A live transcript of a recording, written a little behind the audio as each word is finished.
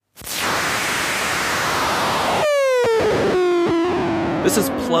This is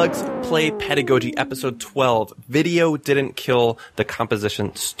Plugs Play Pedagogy, episode 12. Video didn't kill the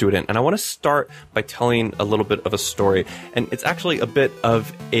composition student. And I want to start by telling a little bit of a story. And it's actually a bit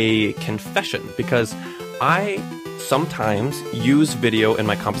of a confession because I sometimes use video in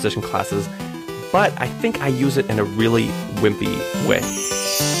my composition classes, but I think I use it in a really wimpy way.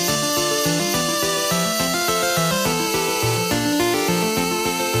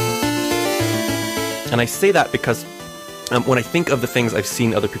 And I say that because when I think of the things I've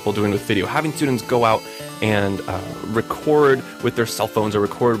seen other people doing with video, having students go out and record with their cell phones or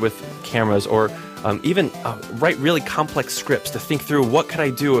record with cameras or even write really complex scripts to think through what could I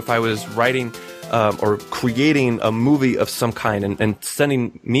do if I was writing or creating a movie of some kind and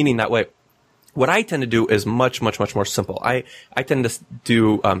sending meaning that way. What I tend to do is much more simple. I tend to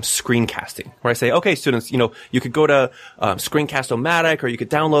do screencasting, where I say, okay, students, you could go to Screencast-O-Matic, or you could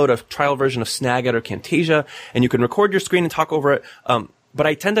download a trial version of Snagit or Camtasia, and you can record your screen and talk over it. But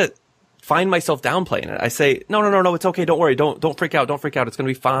I tend to find myself downplaying it. I say, no, it's okay, don't worry, don't freak out, it's going to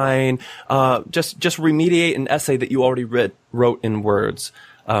be fine. Just remediate an essay that you already wrote in Words.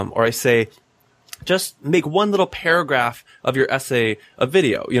 Or I say, just make one little paragraph of your essay a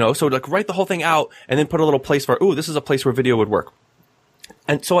video, so like write the whole thing out and then put a little place for, this is a place where video would work.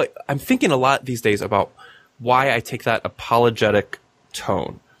 And so I'm thinking a lot these days about why I take that apologetic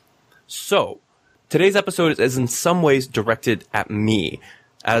tone. So today's episode is in some ways directed at me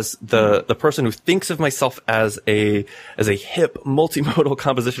as the person who thinks of myself as a hip multimodal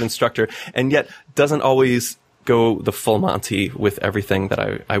composition instructor and yet doesn't always go the full Monty with everything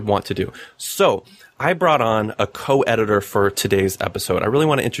that I want to do. So I brought on a co-editor for today's episode. I really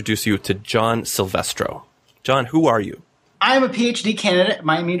want to introduce you to John Silvestro. John, who are you? I'm a PhD candidate at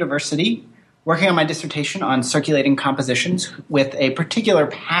Miami University, working on my dissertation on circulating compositions with a particular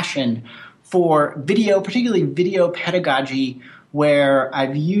passion for video, particularly video pedagogy, where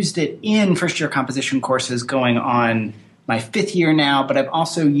I've used it in first-year composition courses going on my fifth year now, but I've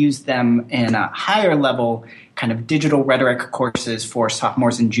also used them in a higher level kind of digital rhetoric courses for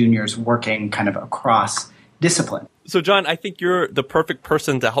sophomores and juniors working kind of across discipline. So, John, I think you're the perfect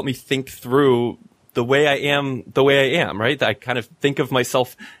person to help me think through the way I am, right? That I kind of think of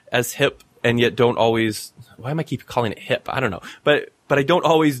myself as hip and yet don't always, why am I keep calling it hip? I don't know. But I don't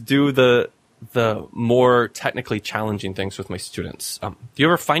always do the more technically challenging things with my students. Do you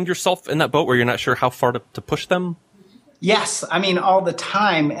ever find yourself in that boat where you're not sure how far to push them? Yes, I mean, all the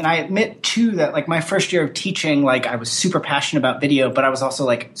time. And I admit, too, that, like, my first year of teaching, like, I was super passionate about video, but I was also,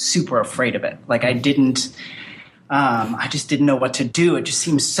 like, super afraid of it. Like, I just didn't know what to do. It just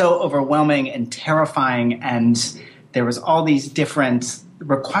seemed so overwhelming and terrifying. And there was all these different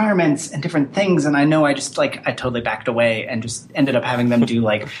requirements and different things. And I know I totally backed away and just ended up having them do,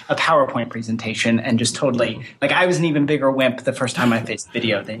 like, a PowerPoint presentation and just totally, like, I was an even bigger wimp the first time I faced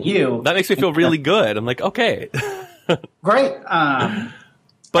video than you. That makes me feel really good. I'm like, okay. Great. And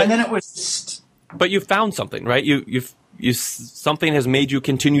then it was just... But you found something, right? Something has made you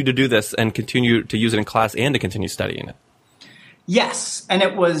continue to do this and continue to use it in class and to continue studying it. Yes. And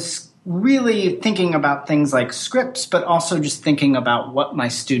it was really thinking about things like scripts, but also just thinking about what my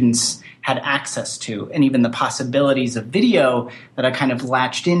students had access to and even the possibilities of video that I kind of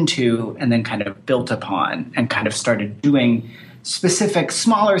latched into and then kind of built upon and kind of started doing specific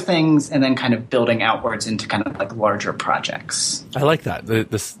smaller things and then kind of building outwards into kind of like larger projects. I like that.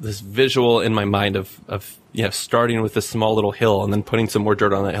 This visual in my mind of starting with this small little hill and then putting some more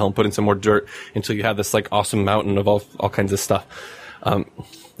dirt on that hill and putting some more dirt until you have this like awesome mountain of all kinds of stuff.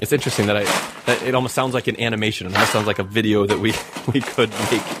 It's interesting that it almost sounds like an animation. It almost sounds like a video that we could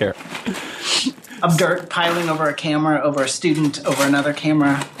make here. Of dirt piling over a camera, over a student, over another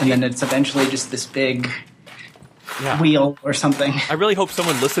camera, and then it's eventually just this big wheel or something. I really hope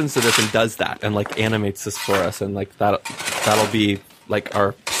someone listens to this and does that and like animates this for us, and like that'll be like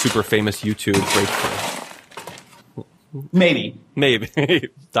our super famous YouTube breakthrough. Maybe.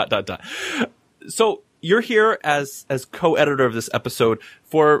 So you're here as co-editor of this episode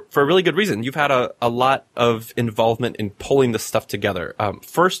for a really good reason. You've had a lot of involvement in pulling this stuff together.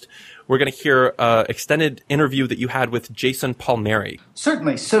 First, we're going to hear an extended interview that you had with Jason Palmieri.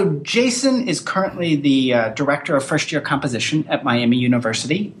 Certainly. So Jason is currently the director of first-year composition at Miami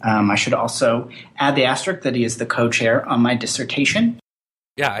University. I should also add the asterisk that he is the co-chair on my dissertation.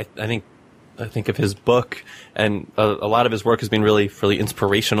 Yeah, I think of his book, and a lot of his work has been really, really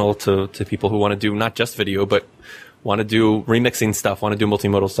inspirational to people who want to do not just video, but want to do remixing stuff, want to do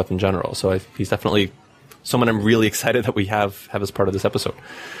multimodal stuff in general. So he's definitely someone I'm really excited that we have as part of this episode.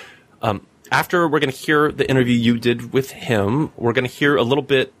 After we're going to hear the interview you did with him, we're going to hear a little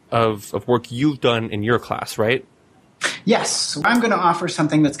bit of work you've done in your class, right? Yes, I'm going to offer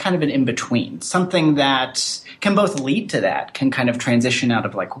something that's kind of an in-between, something that can both lead to that, can kind of transition out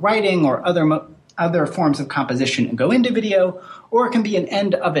of like writing or other forms of composition and go into video, or it can be an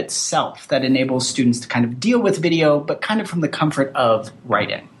end of itself that enables students to kind of deal with video, but kind of from the comfort of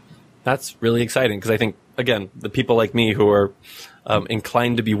writing. That's really exciting because I think, again, the people like me who are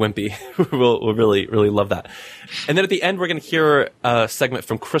inclined to be wimpy will really, really love that. And then at the end, we're going to hear a segment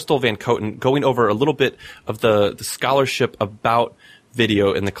from Crystal Van Coten going over a little bit of the scholarship about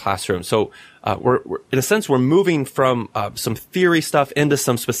video in the classroom. So we're in a sense, we're moving from some theory stuff into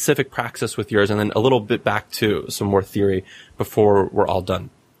some specific praxis with yours, and then a little bit back to some more theory before we're all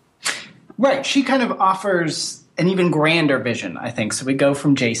done. Right. She kind of offers an even grander vision, I think. So we go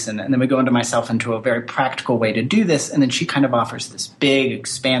from Jason, and then we go into myself into a very practical way to do this, and then she kind of offers this big,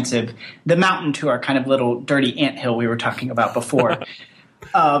 expansive, the mountain to our kind of little dirty anthill we were talking about before,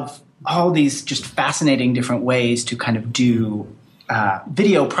 of all these just fascinating different ways to kind of do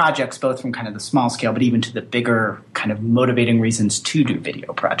video projects, both from kind of the small scale, but even to the bigger kind of motivating reasons to do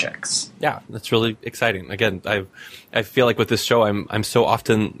video projects. Yeah, that's really exciting. Again, I feel like with this show, I'm so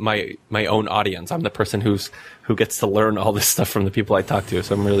often my own audience. I'm the person who gets to learn all this stuff from the people I talk to.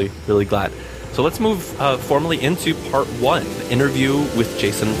 So I'm really, really glad. So let's move formally into part 1, the interview with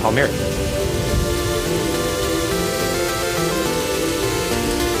Jason Palmieri.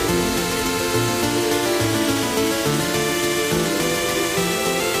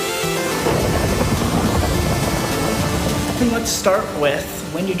 Let's start with,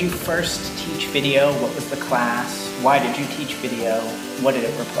 when did you first teach video? What was the class? Why did you teach video? What did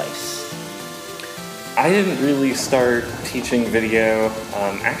it replace? I didn't really start teaching video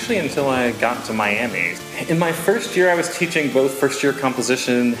actually until I got to Miami. In my first year, I was teaching both first-year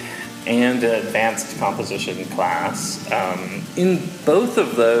composition and an advanced composition class. In both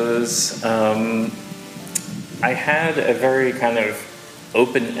of those, I had a very kind of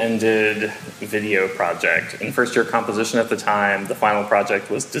open-ended video project. In first-year composition at the time, the final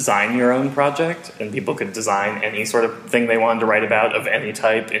project was design your own project, and people could design any sort of thing they wanted to write about of any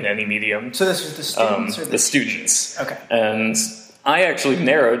type in any medium. So this was the students or the students? Okay. And I actually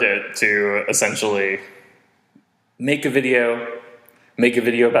narrowed it to essentially make a video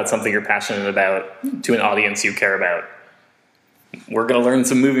about something you're passionate about to an audience you care about. We're going to learn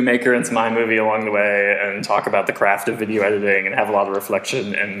some Movie Maker and some iMovie along the way and talk about the craft of video editing and have a lot of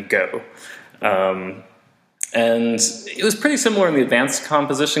reflection and go. And it was pretty similar in the advanced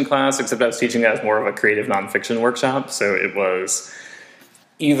composition class, except I was teaching that as more of a creative nonfiction workshop. So it was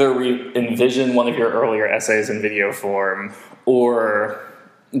either envision one of your earlier essays in video form or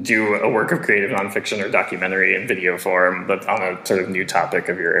do a work of creative nonfiction or documentary in video form, but on a sort of new topic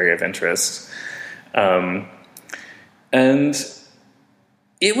of your area of interest. And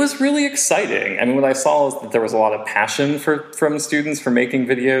it was really exciting. I mean, what I saw is that there was a lot of passion from students for making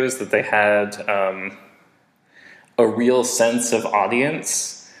videos, that they had a real sense of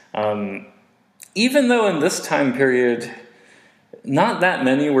audience. Even though in this time period, not that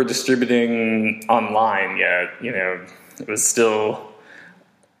many were distributing online yet. You know, it was still...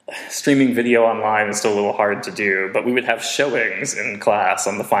 Streaming video online is still a little hard to do, but we would have showings in class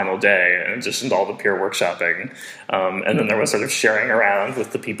on the final day, in addition to all the peer workshopping. And then there was sort of sharing around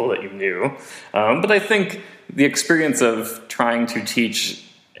with the people that you knew. But I think the experience of trying to teach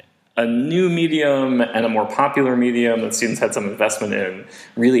a new medium and a more popular medium that students had some investment in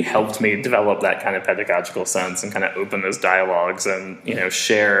really helped me develop that kind of pedagogical sense and kind of open those dialogues and, you know,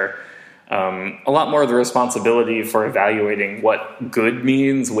 share a lot more of the responsibility for evaluating what good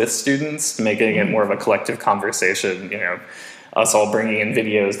means with students, making it more of a collective conversation, you know, us all bringing in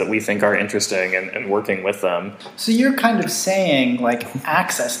videos that we think are interesting and working with them. So you're kind of saying, like,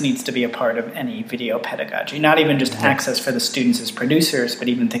 access needs to be a part of any video pedagogy, not even just access for the students as producers, but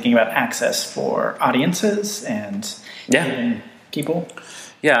even thinking about access for audiences and even people?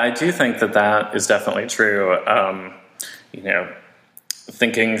 Yeah, I do think that is definitely true. You know,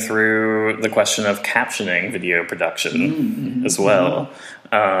 thinking through the question of captioning video production as well,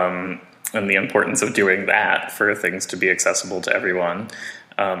 and the importance of doing that for things to be accessible to everyone.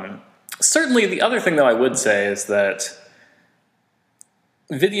 Certainly, the other thing, though, I would say is that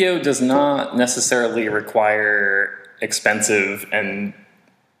video does not necessarily require expensive and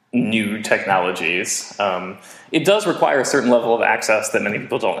new technologies. It does require a certain level of access that many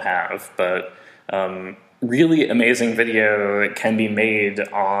people don't have, but really amazing video can be made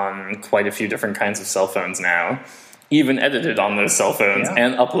on quite a few different kinds of cell phones now, even edited on those cell phones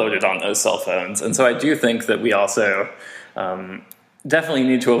and uploaded on those cell phones. And so I do think that we also definitely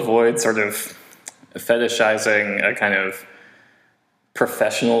need to avoid sort of fetishizing a kind of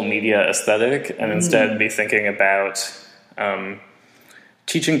professional media aesthetic and instead be thinking about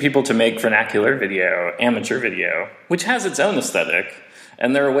teaching people to make vernacular video, amateur video, which has its own aesthetic.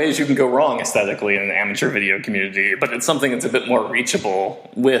 And there are ways you can go wrong aesthetically in an amateur video community, but it's something that's a bit more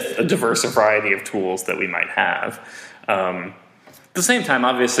reachable with a diverse variety of tools that we might have. At the same time,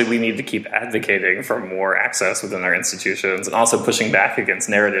 obviously, we need to keep advocating for more access within our institutions and also pushing back against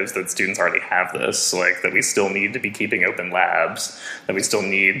narratives that students already have this, like that we still need to be keeping open labs, that we still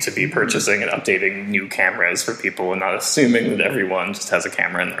need to be purchasing and updating new cameras for people and not assuming that everyone just has a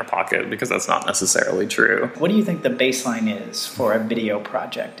camera in their pocket, because that's not necessarily true. What do you think the baseline is for a video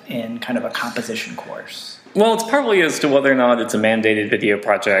project in kind of a composition course? Well, it's partly as to whether or not it's a mandated video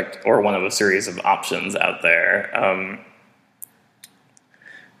project or one of a series of options out there.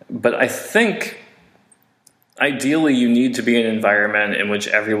 But I think ideally you need to be in an environment in which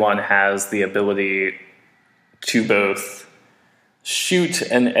everyone has the ability to both shoot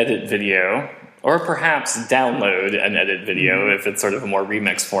and edit video, or perhaps download and edit video if it's sort of a more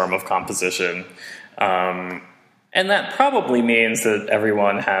remixed form of composition. And that probably means that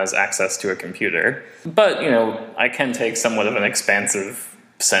everyone has access to a computer. But, I can take somewhat of an expansive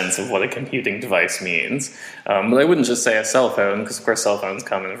sense of what a computing device means. But I wouldn't just say a cell phone, because of course cell phones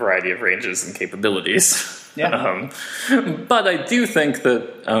come in a variety of ranges and capabilities. Yeah. But I do think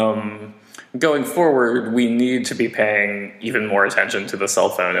that going forward, we need to be paying even more attention to the cell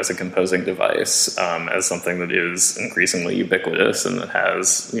phone as a composing device, as something that is increasingly ubiquitous and that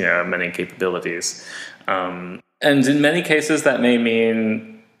has many capabilities. And in many cases, that may mean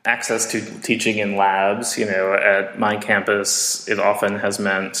access to teaching in labs. At my campus, it often has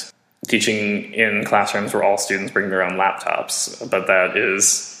meant teaching in classrooms where all students bring their own laptops, but that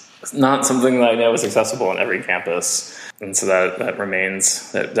is not something that I know is accessible on every campus. And so that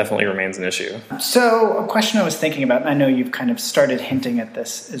definitely remains an issue. So a question I was thinking about, and I know you've kind of started hinting at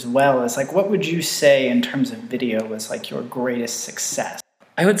this as well, is like, what would you say in terms of video was like your greatest success?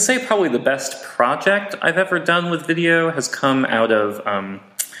 I would say probably the best project I've ever done with video has come out of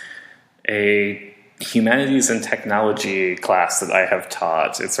a humanities and technology class that I have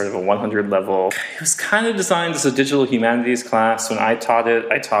taught. It's sort of a 100 level. It was kind of designed as a digital humanities class. When I taught it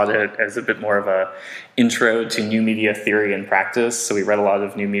as a bit more of a intro to new media theory and practice. So we read a lot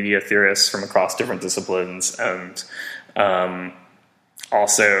of new media theorists from across different disciplines, and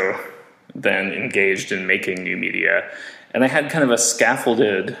also then engaged in making new media. And I had kind of a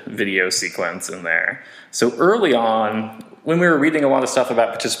scaffolded video sequence in there. So early on, when we were reading a lot of stuff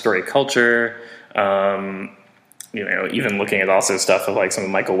about participatory culture, even looking at also stuff of like some of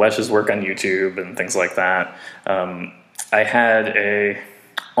Michael Wesch's work on YouTube and things like that, I had a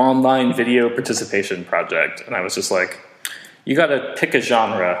online video participation project, and I was just like, you got to pick a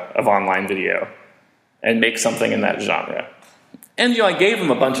genre of online video and make something in that genre. And I gave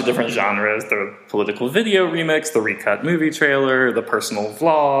them a bunch of different genres: the political video remix, the recut movie trailer, the personal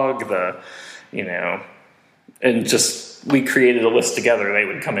vlog, and just we created a list together. They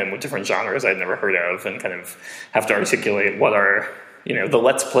would come in with different genres I'd never heard of and kind of have to articulate what are, the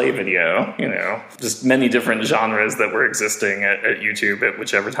Let's Play video, just many different genres that were existing at YouTube at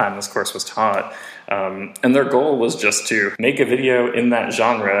whichever time this course was taught. And their goal was just to make a video in that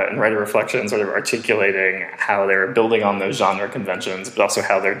genre and write a reflection sort of articulating how they're building on those genre conventions, but also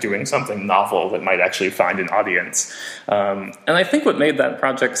how they're doing something novel that might actually find an audience. And I think what made that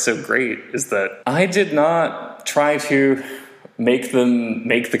project so great is that I did not try to make them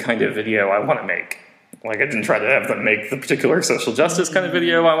make the kind of video I want to make. Like, I didn't try to have them make the particular social justice kind of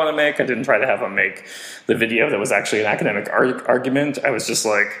video I want to make. I didn't try to have them make the video that was actually an academic argument. I was just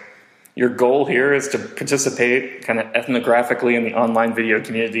like, your goal here is to participate kind of ethnographically in the online video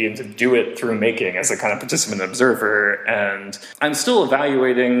community and to do it through making as a kind of participant observer. And I'm still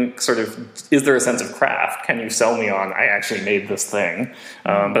evaluating sort of, is there a sense of craft? Can you sell me on, I actually made this thing?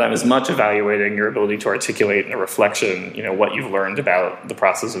 But I'm as much evaluating your ability to articulate in a reflection, what you've learned about the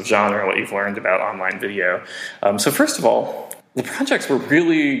process of genre, what you've learned about online video. So first of all, the projects were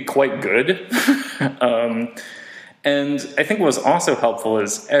really quite good. And I think what was also helpful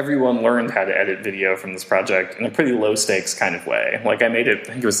is everyone learned how to edit video from this project in a pretty low stakes kind of way. Like, I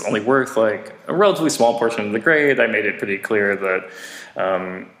think it was only worth like a relatively small portion of the grade. I made it pretty clear that,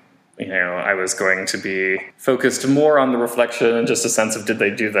 I was going to be focused more on the reflection and just a sense of did they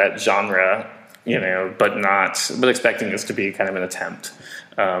do that genre, but expecting this to be kind of an attempt.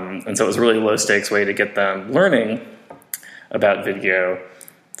 And so it was a really low stakes way to get them learning about video.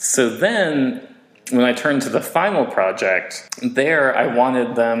 So then, when I turned to the final project, there I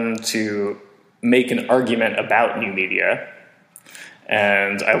wanted them to make an argument about new media,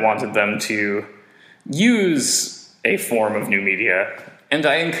 and I wanted them to use a form of new media And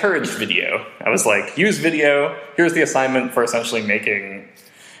I encouraged video. I was like, use video. Here's the assignment for essentially making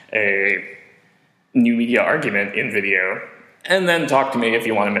a new media argument in video. And then talk to me if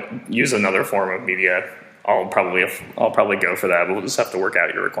you want to use another form of media. I'll probably go for that, but we'll just have to work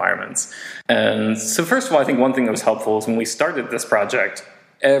out your requirements. And so first of all, I think one thing that was helpful is when we started this project,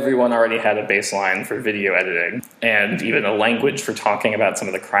 everyone already had a baseline for video editing and even a language for talking about some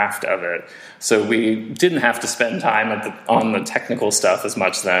of the craft of it. So we didn't have to spend time on the technical stuff as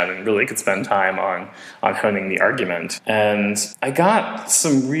much then, and really could spend time on honing the argument. And I got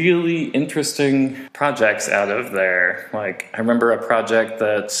some really interesting projects out of there. Like, I remember a project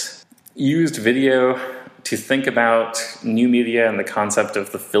that used video to think about new media and the concept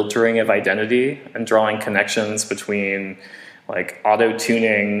of the filtering of identity and drawing connections between like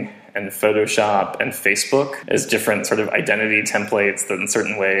auto-tuning and Photoshop and Facebook as different sort of identity templates that in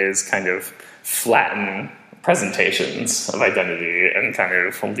certain ways kind of flatten presentations of identity and kind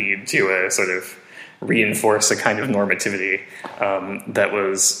of lead to a sort of reinforce a kind of normativity that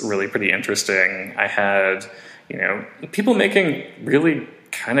was really pretty interesting. I had, people making really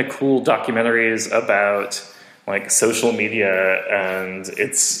kind of cool documentaries about like social media and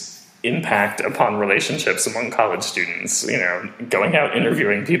its impact upon relationships among college students, going out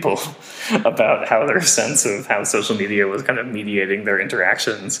interviewing people about how their sense of how social media was kind of mediating their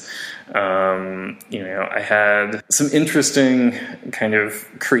interactions. I had some interesting kind of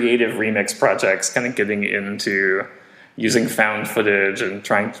creative remix projects kind of getting into using found footage and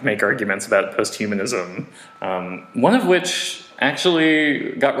trying to make arguments about posthumanism, one of which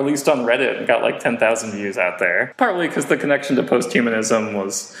actually got released on Reddit and got like 10,000 views out there, partly because the connection to posthumanism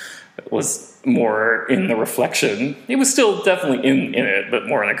was more in the reflection. It was still definitely in it, but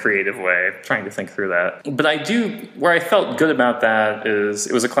more in a creative way, trying to think through that. But where I felt good about that is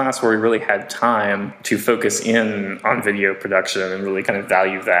it was a class where we really had time to focus in on video production and really kind of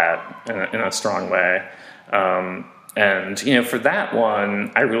value that in a strong way. And, for that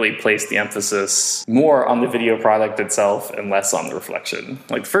one, I really placed the emphasis more on the video product itself and less on the reflection.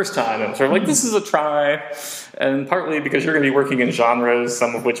 Like the first time, I was sort of like, this is a try. And partly because you're going to be working in genres,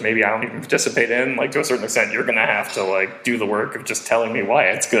 some of which maybe I don't even participate in, like to a certain extent, you're going to have to like do the work of just telling me why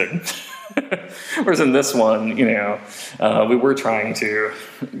it's good. Whereas in this one, we were trying to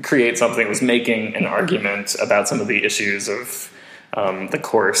create something that was making an argument about some of the issues of the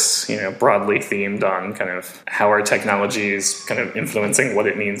course, broadly themed on kind of how our technology is kind of influencing what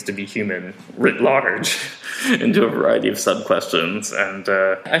it means to be human writ large into a variety of sub-questions. And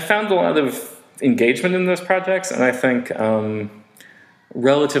I found a lot of engagement in those projects, and I think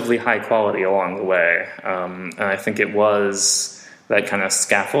relatively high quality along the way. And I think it was that kind of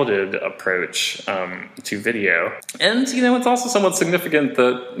scaffolded approach to video. And, it's also somewhat significant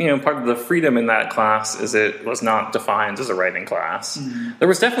that, part of the freedom in that class is it was not defined as a writing class. Mm-hmm. There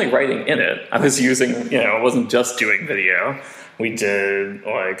was definitely writing in it. I was using, it wasn't just doing video. We did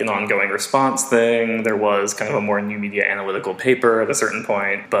like an ongoing response thing. There was kind of a more new media analytical paper at a certain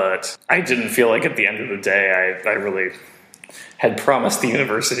point, but I didn't feel like at the end of the day I really had promised the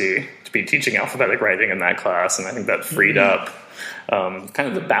university to be teaching alphabetic writing in that class, and I think that freed up kind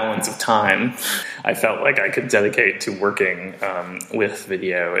of the balance of time I felt like I could dedicate to working with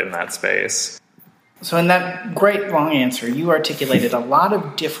video in that space. So in that great long answer, you articulated a lot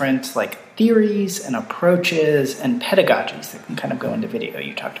of different theories and approaches and pedagogies that can kind of go into video.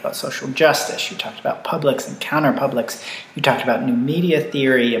 You talked about social justice, you talked about publics and counterpublics, you talked about new media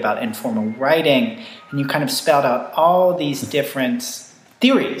theory, about informal writing, and you kind of spelled out all these different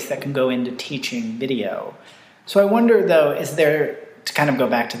theories that can go into teaching video. So I wonder, though, to kind of go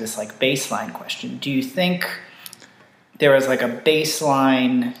back to this baseline question, do you think there is a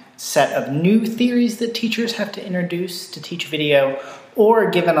baseline set of new theories that teachers have to introduce to teach video, or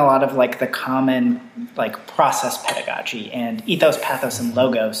given a lot of the common process pedagogy and ethos, pathos, and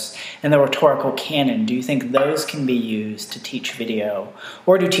logos and the rhetorical canon, do you think those can be used to teach video,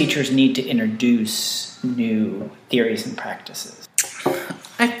 or do teachers need to introduce new theories and practices?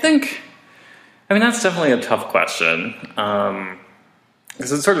 I mean, that's definitely a tough question,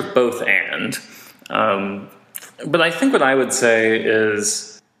 because it's sort of both and. But I think what I would say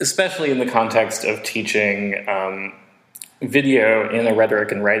is, especially in the context of teaching video in a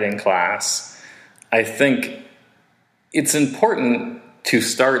rhetoric and writing class, I think it's important to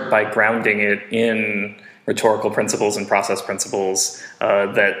start by grounding it in rhetorical principles and process principles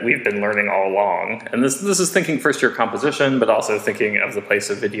that we've been learning all along. And this is thinking first-year composition, but also thinking of the place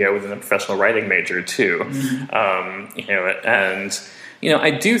of video within a professional writing major too. Mm-hmm.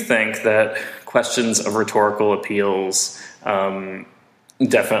 I do think that questions of rhetorical appeals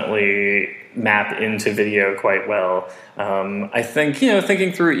definitely map into video quite well. I think,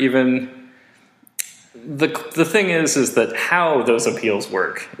 thinking through even the thing is that how those appeals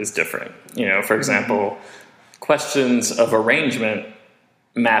work is different. For example, questions of arrangement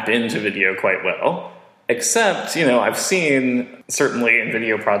map into video quite well. Except, I've seen, certainly in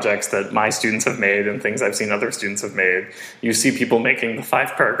video projects that my students have made and things I've seen other students have made, you see people making the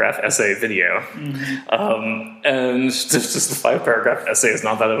 5-paragraph essay video. And just the 5-paragraph essay is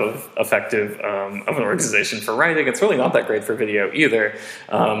not that effective of an organization for writing. It's really not that great for video either.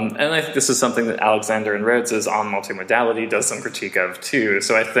 And I think this is something that Alexander and Rhodes's On Multimodality does some critique of too.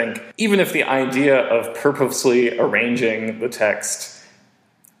 So I think even if the idea of purposely arranging the text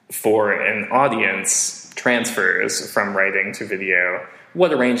for an audience transfers from writing to video,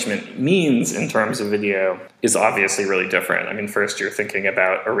 what arrangement means in terms of video is obviously really different. I mean, first you're thinking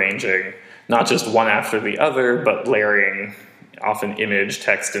about arranging not just one after the other, but layering often image,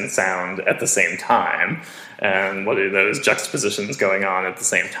 text, and sound at the same time. And what do those juxtapositions going on at the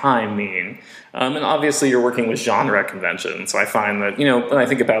same time mean? And obviously you're working with genre conventions. So I find that, when I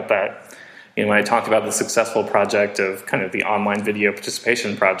think about that, when I talked about the successful project of kind of the online video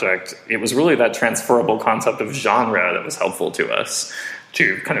participation project, it was really that transferable concept of genre that was helpful to us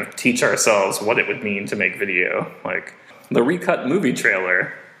to kind of teach ourselves what it would mean to make video. Like the recut movie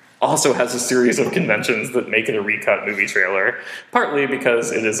trailer also has a series of conventions that make it a recut movie trailer, partly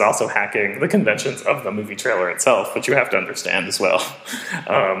because it is also hacking the conventions of the movie trailer itself, which you have to understand as well.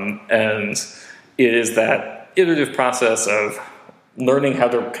 And it is that iterative process of learning how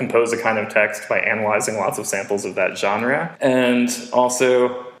to compose a kind of text by analyzing lots of samples of that genre. And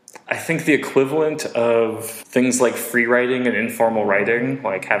also, I think the equivalent of things like free writing and informal writing,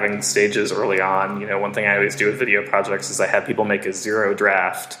 like having stages early on. One thing I always do with video projects is I have people make a zero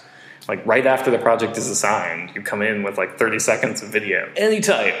draft. Like right after the project is assigned, you come in with like 30 seconds of video, any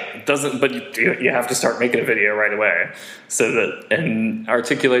type. But you have to start making a video right away. So that, and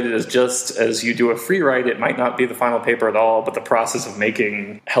articulate it as just as you do a free write, it might not be the final paper at all, but the process of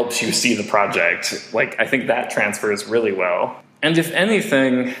making helps you see the project. Like, I think that transfers really well. And if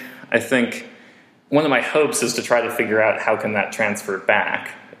anything, I think one of my hopes is to try to figure out how can that transfer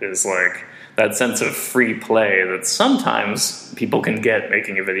back, is like that sense of free play that sometimes people can get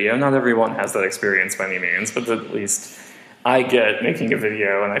making a video. Not everyone has that experience by any means, but at least I get making a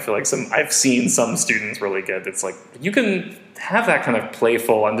video, and I feel like I've seen some students really get. It's like you can have that kind of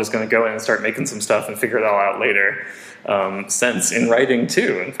playful, I'm just going to go in and start making some stuff and figure it all out later sense in writing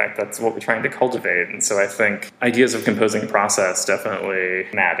too. In fact, that's what we're trying to cultivate. And so I think ideas of composing process definitely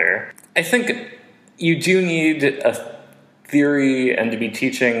matter. I think you do need a theory and to be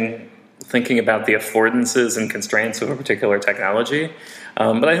thinking about the affordances and constraints of a particular technology.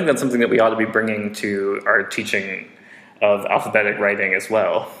 But I think that's something that we ought to be bringing to our teaching of alphabetic writing as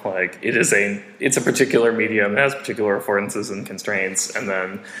well. Like it's a particular medium, it has particular affordances and constraints, and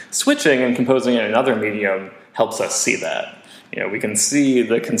then switching and composing in another medium helps us see that. We can see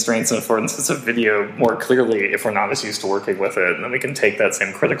the constraints and affordances of video more clearly if we're not as used to working with it, and then we can take that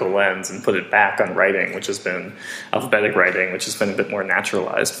same critical lens and put it back on writing, which has been alphabetic writing, which has been a bit more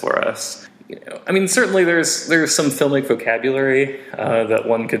naturalized for us. I mean, certainly there's some filmic vocabulary that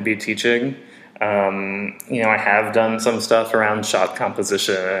one could be teaching. I have done some stuff around shot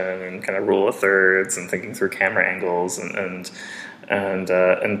composition and kind of rule of thirds and thinking through camera angles and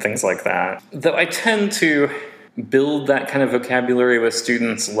things like that. Though I tend to build that kind of vocabulary with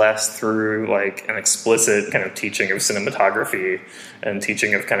students less through like an explicit kind of teaching of cinematography and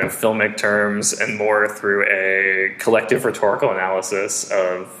teaching of kind of filmic terms, and more through a collective rhetorical analysis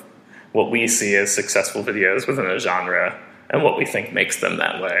of what we see as successful videos within a genre and what we think makes them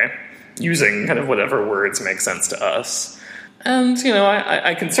that way, using kind of whatever words make sense to us. And,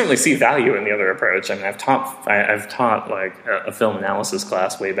 I can certainly see value in the other approach. I mean, I've taught like a film analysis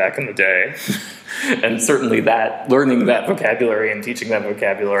class way back in the day. And certainly learning that vocabulary and teaching that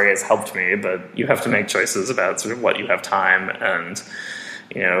vocabulary has helped me, but you have to make choices about sort of what you have time. And,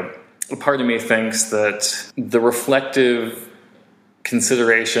 part of me thinks that the reflective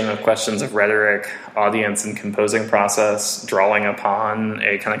consideration of questions of rhetoric, audience, and composing process, drawing upon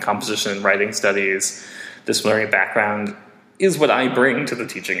a kind of composition and writing studies disciplinary background, is what I bring to the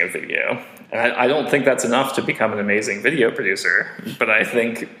teaching of video. And I don't think that's enough to become an amazing video producer, but I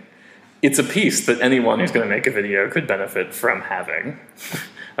think it's a piece that anyone who's going to make a video could benefit from having.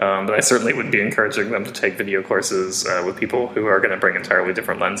 But I certainly would be encouraging them to take video courses with people who are going to bring entirely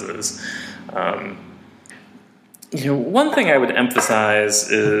different lenses. One thing I would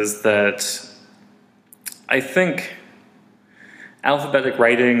emphasize is that I think alphabetic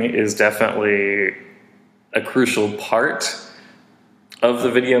writing is definitely a crucial part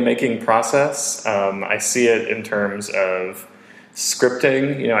the video making process. I see it in terms of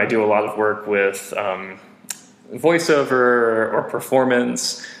scripting. I do a lot of work with voiceover or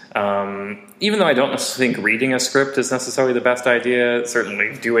performance. Even though I don't necessarily think reading a script is necessarily the best idea,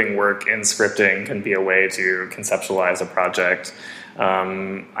 certainly doing work in scripting can be a way to conceptualize a project.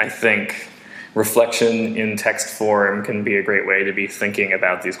 I think reflection in text form can be a great way to be thinking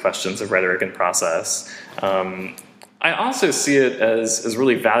about these questions of rhetoric and process. I also see it as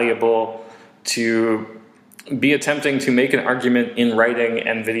really valuable to be attempting to make an argument in writing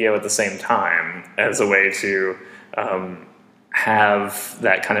and video at the same time as a way to have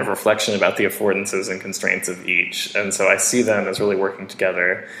that kind of reflection about the affordances and constraints of each. And so I see them as really working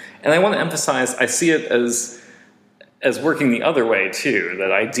together. And I want to emphasize, I see it as working the other way too,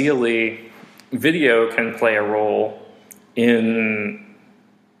 that ideally video can play a role in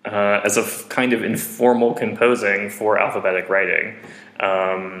as a kind of informal composing for alphabetic writing.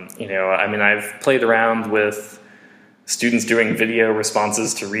 I've played around with students doing video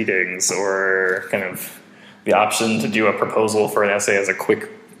responses to readings, or kind of the option to do a proposal for an essay as a quick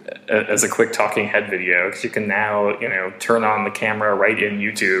talking head video, because you can now turn on the camera right in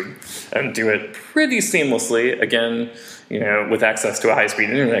YouTube and do it pretty seamlessly. Again, with access to a high-speed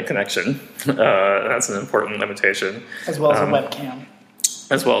internet connection. That's an important limitation. As well as a webcam.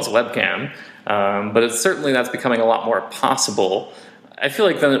 But that's becoming a lot more possible, I feel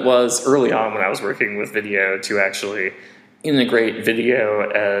like, than it was early on when I was working with video, to actually integrate video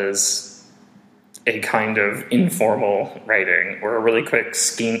as a kind of informal writing or a really quick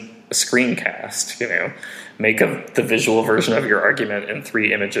screencast. Make the visual version of your argument in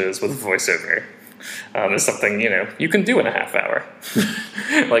 3 images with voiceover. Is something you can do in a half hour.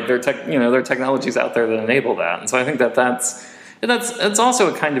 Like there are technologies out there that enable that, and so I think that's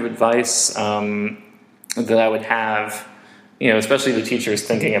also a kind of advice that I would have, especially to teachers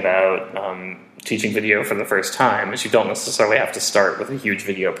thinking about teaching video for the first time, is you don't necessarily have to start with a huge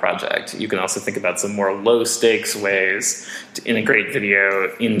video project. You can also think about some more low-stakes ways to integrate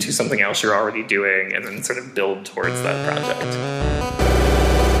video into something else you're already doing, and then sort of build towards that project.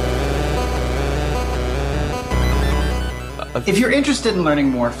 If you're interested in learning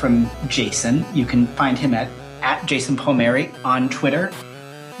more from Jason, you can find him at Jason Palmieri on Twitter.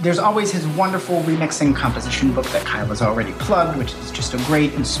 There's always his wonderful remixing composition book that Kyle has already plugged, which is just a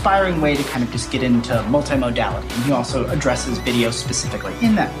great, inspiring way to kind of just get into multimodality. And he also addresses video specifically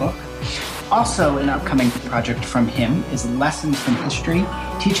in that book. Also, an upcoming project from him is Lessons from History,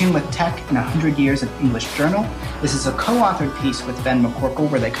 Teaching with Tech in 100 Years of English Journal. This is a co-authored piece with Ben McCorkle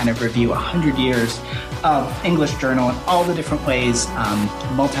where they kind of review 100 years of English Journal and all the different ways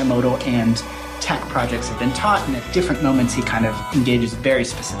multimodal and tech projects have been taught, and at different moments he kind of engages very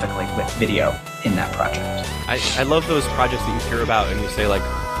specifically with video in that project. I love those projects that you hear about and you say like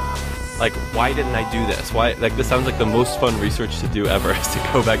why didn't I do this? Why, this sounds like the most fun research to do ever, is to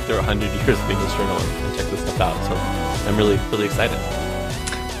go back through 100 years of English Journal and check this stuff out. So I'm really, really excited.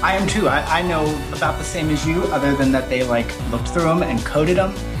 I am too. I know about the same as you, other than that they looked through them and coded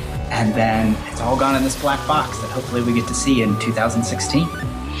them, and then it's all gone in this black box that hopefully we get to see in 2016.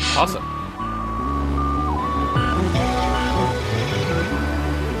 Awesome.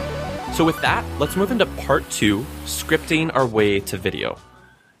 So with that, let's move into part 2, scripting our way to video.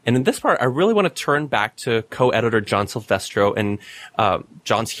 And in this part, I really want to turn back to co-editor John Silvestro, and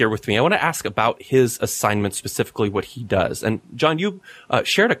John's here with me. I want to ask about his assignment, specifically what he does. And John, you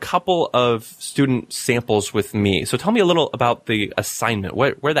shared a couple of student samples with me. So tell me a little about the assignment,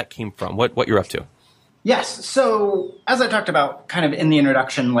 where that came from, what you're up to. Yes. So as I talked about kind of in the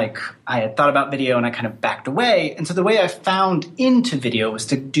introduction, I had thought about video and I kind of backed away. And so the way I found into video was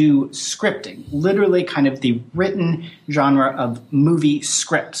to do scripting, literally kind of the written genre of movie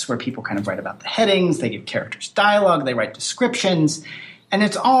scripts, where people kind of write about the headings, they give characters dialogue, they write descriptions, and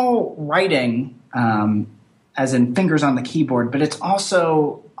it's all writing, as in fingers on the keyboard, but it's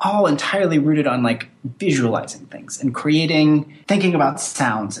also all entirely rooted on visualizing things and thinking about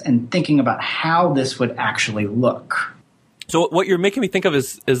sounds and thinking about how this would actually look. So what you're making me think of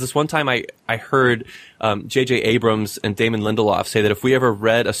is this one time I heard J.J. Abrams and Damon Lindelof say that if we ever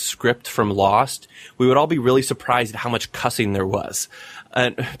read a script from Lost, we would all be really surprised at how much cussing there was.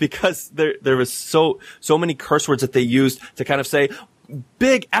 And because there was so many curse words that they used to kind of say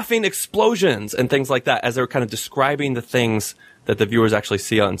big effing explosions and things like that as they were kind of describing the things that the viewers actually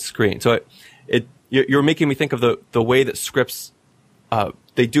see on screen. So you're making me think of the way that scripts,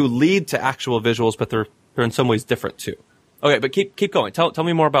 they do lead to actual visuals, but they're in some ways different too. Okay, but keep going. Tell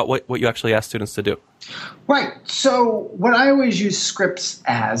me more about what you actually ask students to do. Right. So what I always use scripts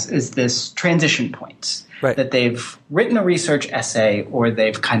as is this transition point. Right. That they've written a research essay or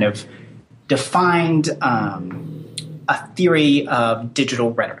they've kind of defined a theory of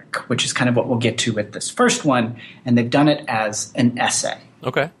digital rhetoric, which is kind of what we'll get to with this first one. And they've done it as an essay.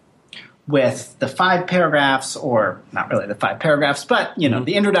 Okay. With the 5 paragraphs, or not really the 5 paragraphs, but,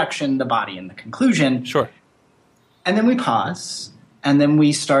 the introduction, the body, and the conclusion. Sure. And then we pause, and then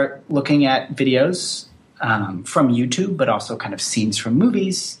we start looking at videos from YouTube, but also kind of scenes from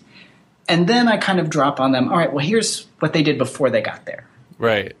movies. And then I kind of drop on them, all right, well, here's what they did before they got there.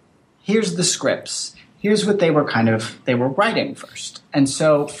 Right. Here's the scripts. Here's what they were writing first. And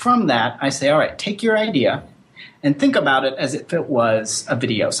so from that, I say, all right, take your idea and think about it as if it was a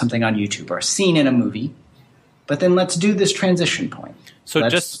video, something on YouTube, or a scene in a movie. But then let's do this transition point. So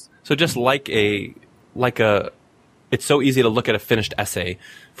just like it's so easy to look at a finished essay,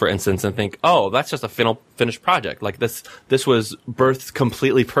 for instance, and think, oh, that's just a finished project. Like this was birthed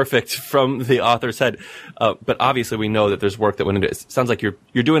completely perfect from the author's head. But obviously we know that there's work that went into it. It sounds like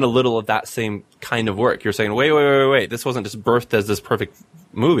you're doing a little of that same kind of work. You're saying, wait. This wasn't just birthed as this perfect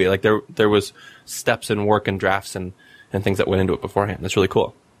movie. Like there was steps and work and drafts and things that went into it beforehand. That's really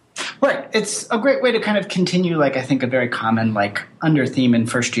cool. Right. It's a great way to kind of continue, I think a very common, under theme in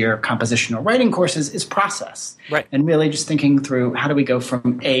first year compositional writing courses is process. Right. And really just thinking through how do we go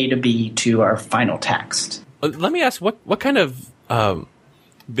from A to B to our final text. Let me ask, what kind of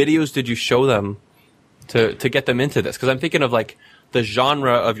videos did you show them to get them into this? Because I'm thinking of the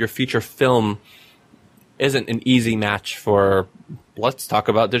genre of your feature film isn't an easy match for let's talk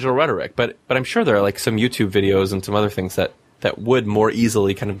about digital rhetoric, but I'm sure there are some YouTube videos and some other things that would more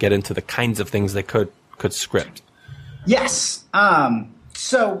easily kind of get into the kinds of things they could script. Yes.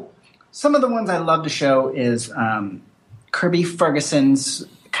 So some of the ones I love to show is Kirby Ferguson's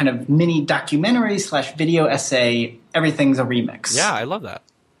kind of mini documentary / video essay, Everything's a Remix. Yeah, I love that.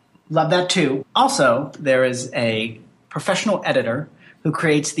 Love that too. Also, there is a professional editor who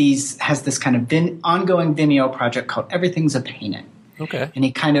has this kind of ongoing Vimeo project called Everything's a Painting. Okay. And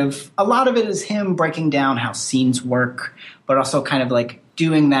a lot of it is him breaking down how scenes work, but also kind of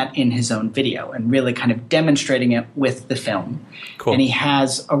doing that in his own video and really kind of demonstrating it with the film. Cool. And he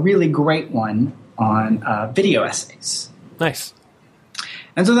has a really great one on video essays. Nice.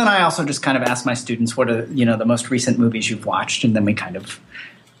 And so then I also just kind of ask my students, what are, the most recent movies you've watched? And then we kind of,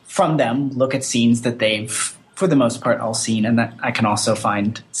 from them, look at scenes that they've, for the most part, all seen and that I can also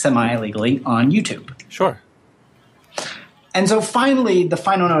find semi-illegally on YouTube. Sure. And so finally, the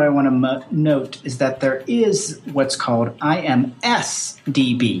final note I want to note is that there is what's called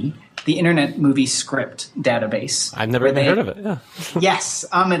IMSDB, the Internet Movie Script Database. I've never even heard of it. Yeah. Yes.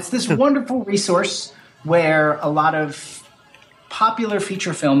 It's this wonderful resource where a lot of popular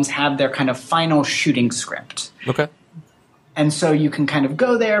feature films have their kind of final shooting script. Okay. And so you can kind of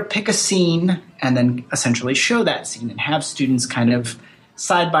go there, pick a scene, and then essentially show that scene and have students kind of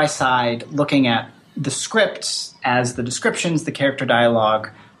side by side looking at the script as the descriptions, the character dialogue,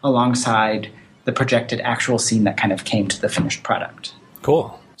 alongside the projected actual scene that kind of came to the finished product.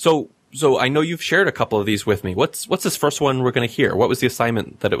 Cool. So I know you've shared a couple of these with me. What's this first one we're going to hear? What was the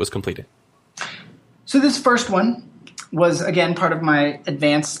assignment that it was completed? So this first one was, again, part of my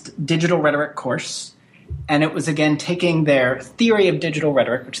advanced digital rhetoric course. And it was, again, taking their theory of digital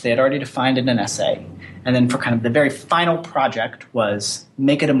rhetoric, which they had already defined in an essay. And then for kind of the very final project was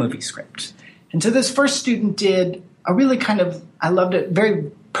make it a movie script. And so this first student did a really I loved it,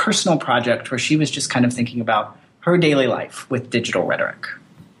 very personal project where she was just kind of thinking about her daily life with digital rhetoric.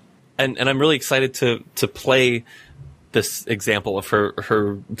 And I'm really excited to play this example of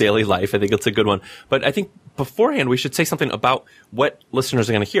her daily life. I think it's a good one. But I think beforehand we should say something about what listeners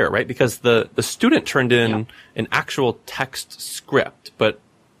are going to hear, right? Because the student turned in an actual text script, but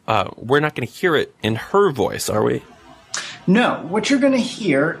we're not going to hear it in her voice, are we? No, what you're going to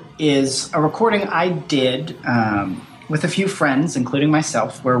hear is a recording I did with a few friends, including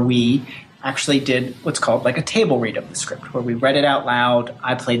myself, where we actually did what's called a table read of the script, where we read it out loud,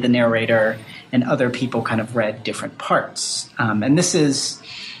 I played the narrator, and other people kind of read different parts. And this is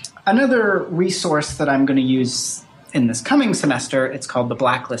another resource that I'm going to use in this coming semester. It's called the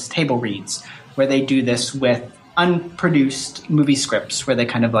Blacklist Table Reads, where they do this with unproduced movie scripts, where they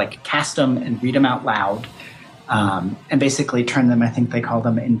kind of cast them and read them out loud. And basically turn them, I think they call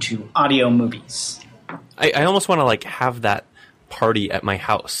them, into audio movies. I almost want to have that party at my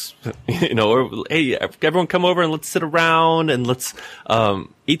house, or hey, everyone come over and let's sit around and let's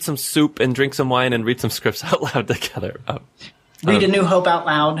eat some soup and drink some wine and read some scripts out loud together. Read A New Hope out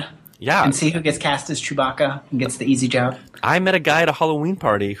loud. Yeah. And see who gets cast as Chewbacca and gets the easy job? I met a guy at a Halloween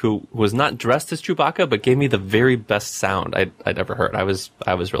party who was not dressed as Chewbacca, but gave me the very best sound I'd ever heard. I was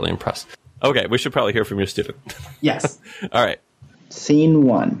really impressed. Okay, we should probably hear from your student. Yes. All right. Scene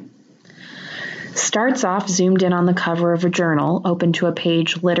 1. Starts off zoomed in on the cover of a journal, open to a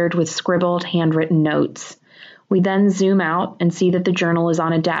page littered with scribbled, handwritten notes. We then zoom out and see that the journal is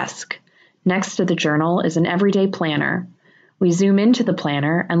on a desk. Next to the journal is an everyday planner. We zoom into the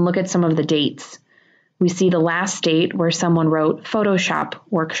planner and look at some of the dates. We see the last date where someone wrote Photoshop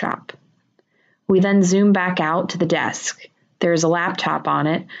workshop. We then zoom back out to the desk. There is a laptop on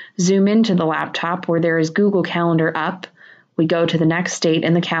it. Zoom into the laptop where there is Google Calendar up. We go to the next date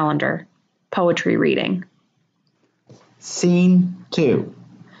in the calendar. Poetry reading. Scene 2.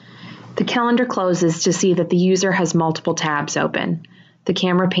 The calendar closes to see that the user has multiple tabs open. The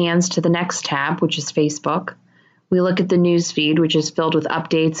camera pans to the next tab, which is Facebook. We look at the news feed, which is filled with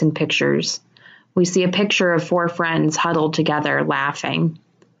updates and pictures. We see a picture of 4 friends huddled together, laughing.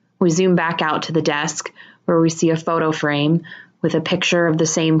 We zoom back out to the desk, where we see a photo frame with a picture of the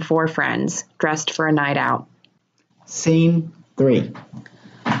same 4 friends, dressed for a night out. Scene 3.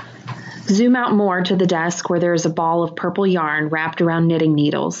 Zoom out more to the desk where there is a ball of purple yarn wrapped around knitting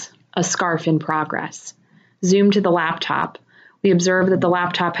needles, a scarf in progress. Zoom to the laptop. We observe that the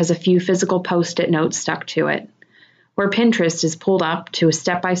laptop has a few physical Post-it notes stuck to it, where Pinterest is pulled up to a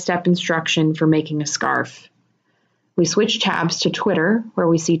step-by-step instruction for making a scarf. We switch tabs to Twitter, where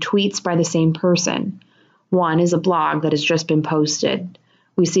we see tweets by the same person. One is a blog that has just been posted.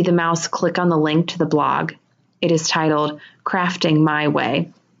 We see the mouse click on the link to the blog. It is titled Crafting My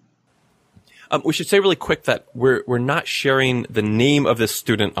Way. We should say really quick that we're not sharing the name of this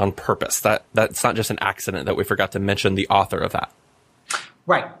student on purpose. That's not just an accident that we forgot to mention the author of that.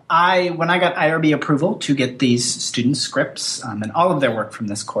 Right. When I got IRB approval to get these students' scripts and all of their work from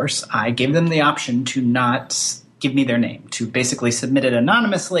this course, I gave them the option to not give me their name, to basically submit it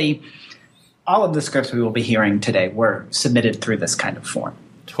anonymously. All of the scripts we will be hearing today were submitted through this kind of form.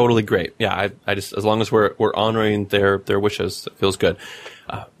 Totally great. Yeah, I just, as long as we're honoring their wishes, it feels good.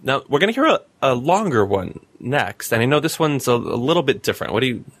 Now we're going to hear a longer one next, and I know this one's a little bit different. How do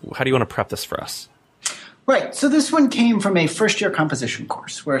you want to prep this for us? Right. So this one came from a first-year composition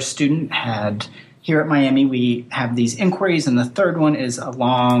course where a student had, here at Miami, we have these inquiries, and the third one is a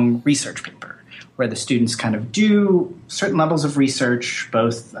long research paper where the students kind of do certain levels of research,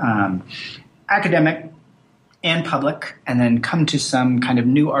 both academic and public, and then come to some kind of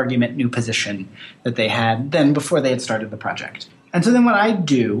new argument, new position that they had then before they had started the project. And so then what I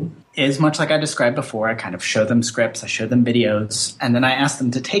do is, much like I described before, I kind of show them scripts, I show them videos, and then I ask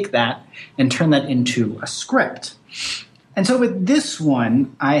them to take that and turn that into a script. And so with this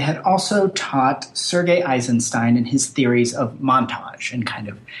one, I had also taught Sergei Eisenstein and his theories of montage and kind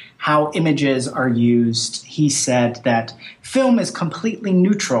of how images are used. He said that film is completely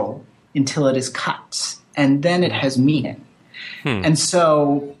neutral until it is cut, and then it has meaning. And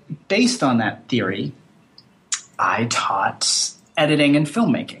so based on that theory, I taught editing and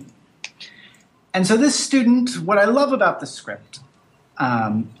filmmaking. And so this student, what I love about the script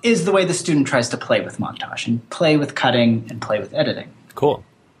is the way the student tries to play with montage and play with cutting and play with editing. Cool.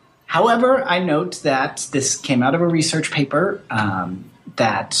 However, I note that this came out of a research paper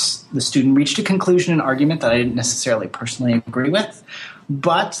that the student reached a conclusion, an argument that I didn't necessarily personally agree with,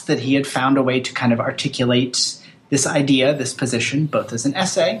 but that he had found a way to kind of articulate this idea, this position, both as an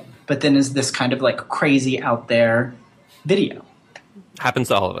essay, but then as this kind of like crazy out there video. Happens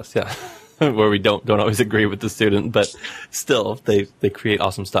to all of us, yeah. Where we don't always agree with the student, but still they create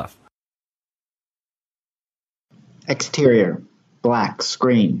awesome stuff. Exterior, black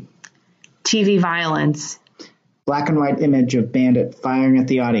screen. TV violence. Black and white image of bandit firing at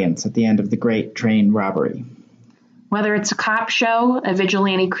the audience at the end of the great train robbery. Whether it's a cop show, a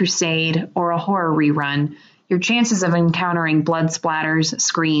vigilante crusade, or a horror rerun, your chances of encountering blood splatters,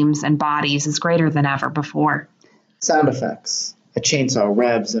 screams, and bodies is greater than ever before. Sound effects. A chainsaw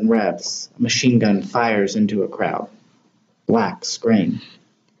revs and revs. A machine gun fires into a crowd. Black screen.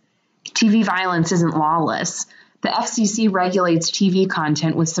 TV violence isn't lawless. The FCC regulates TV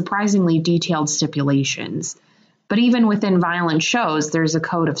content with surprisingly detailed stipulations. But even within violent shows, there's a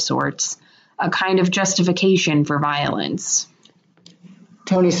code of sorts, a kind of justification for violence.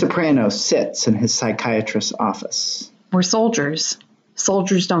 Tony Soprano sits in his psychiatrist's office. We're soldiers.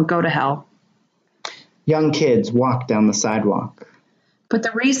 Soldiers don't go to hell. Young kids walk down the sidewalk. But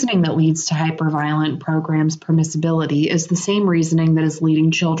the reasoning that leads to hyperviolent programs' permissibility is the same reasoning that is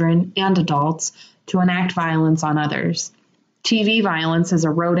leading children and adults to enact violence on others. TV violence is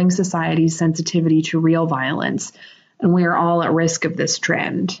eroding society's sensitivity to real violence, and we are all at risk of this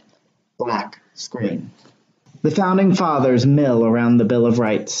trend. Black screen. The Founding Fathers mill around the Bill of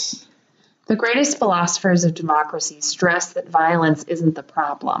Rights. The greatest philosophers of democracy stress that violence isn't the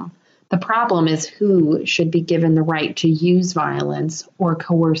problem. The problem is who should be given the right to use violence or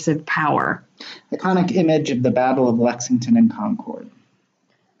coercive power. Iconic image of the Battle of Lexington and Concord.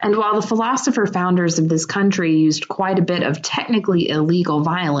 And while the philosopher founders of this country used quite a bit of technically illegal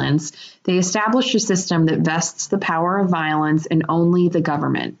violence, they established a system that vests the power of violence in only the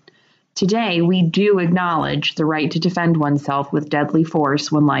government. Today, we do acknowledge the right to defend oneself with deadly force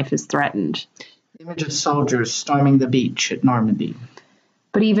when life is threatened. Image of soldiers storming the beach at Normandy.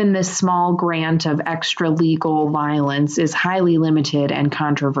 But even this small grant of extra-legal violence is highly limited and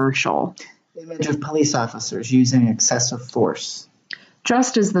controversial. Image of police officers using excessive force.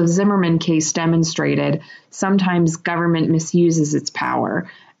 Just as the Zimmerman case demonstrated, sometimes government misuses its power,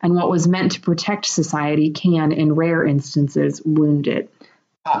 and what was meant to protect society can, in rare instances, wound it.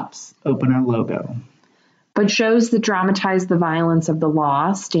 Cops opener logo. But shows that dramatize the violence of the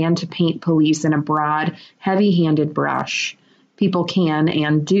law stand to paint police in a broad, heavy-handed brush. People can,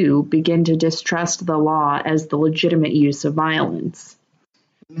 and do, begin to distrust the law as the legitimate use of violence.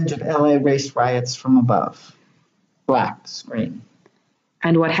 Image of LA race riots from above. Black screen.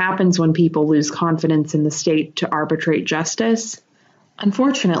 And what happens when people lose confidence in the state to arbitrate justice?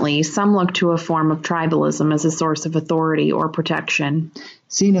 Unfortunately, some look to a form of tribalism as a source of authority or protection.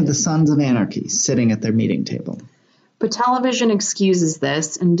 Scene of the Sons of Anarchy sitting at their meeting table. But television excuses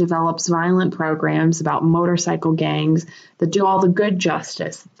this and develops violent programs about motorcycle gangs that do all the good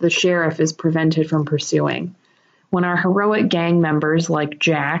justice the sheriff is prevented from pursuing. When our heroic gang members like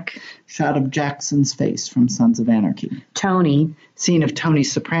Jack, Shot of Jackson's face from Sons of Anarchy. Tony, Scene of Tony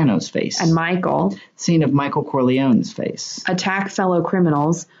Soprano's face. and Michael Scene of Michael Corleone's face. attack fellow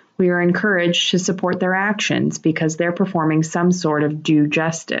criminals, we are encouraged to support their actions because they're performing some sort of due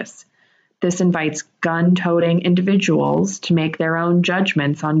justice. This invites gun-toting individuals to make their own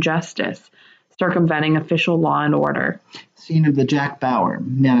judgments on justice, circumventing official law and order. Scene of the Jack Bauer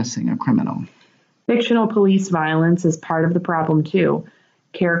menacing a criminal. Fictional police violence is part of the problem, too.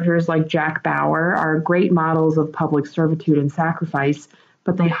 Characters like Jack Bauer are great models of public servitude and sacrifice,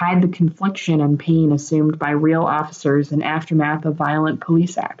 but they hide the confliction and pain assumed by real officers in aftermath of violent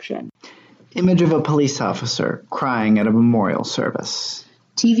police action. Image of a police officer crying at a memorial service.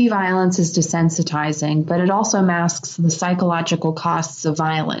 TV violence is desensitizing, but it also masks the psychological costs of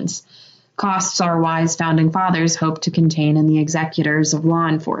violence. Costs our wise founding fathers hoped to contain in the executors of law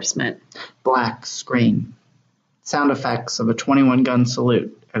enforcement. Black screen. Sound effects of a 21-gun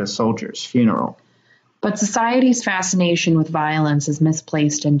salute at a soldier's funeral. But society's fascination with violence is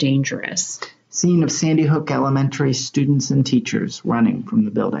misplaced and dangerous. Scene of Sandy Hook Elementary students and teachers running from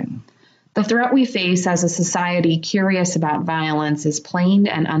the building. The threat we face as a society curious about violence is plain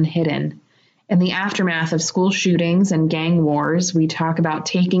and unhidden. In the aftermath of school shootings and gang wars, we talk about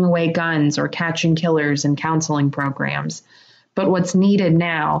taking away guns or catching killers in counseling programs. But what's needed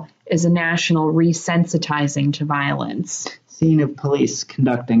now is a national resensitizing to violence. Scene of police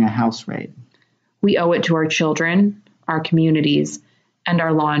conducting a house raid. We owe it to our children, our communities, and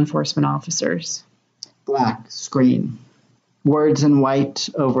our law enforcement officers. Black screen. Words in white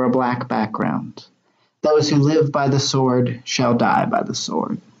over a black background. Those who live by the sword shall die by the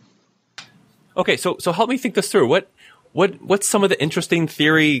sword. Okay, so help me think this through. What's some of the interesting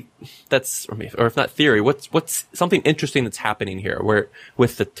theory that's, or if not theory, what's something interesting that's happening here, where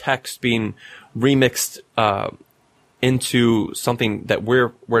with the text being remixed into something that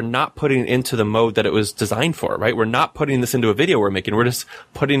we're not putting into the mode that it was designed for, right? We're not putting this into a video we're making. We're just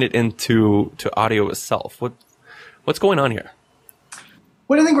putting it into audio itself. What's going on here?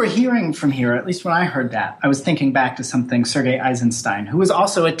 What I think we're hearing from here, at least when I heard that, I was thinking back to something Sergei Eisenstein, who was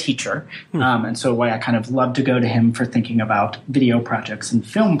also a teacher, and so why I kind of love to go to him for thinking about video projects and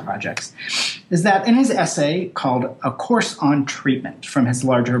film projects, is that in his essay called A Course on Treatment from his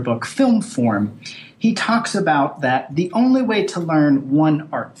larger book Film Form, he talks about that the only way to learn one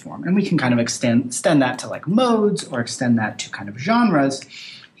art form, and we can kind of extend that to like modes or extend that to kind of genres,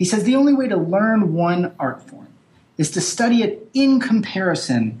 he says the only way to learn one art form is to study it in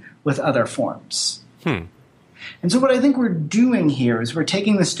comparison with other forms. And so what I think we're doing here is we're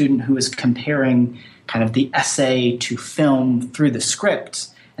taking the student who is comparing kind of the essay to film through the script,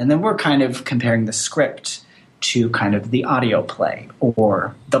 and then we're kind of comparing the script to kind of the audio play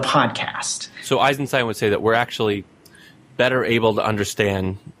or the podcast. So Eisenstein would say that we're actually better able to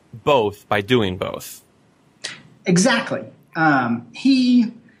understand both by doing both. Exactly.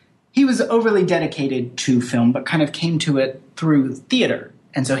 He was overly dedicated to film, but kind of came to it through theater.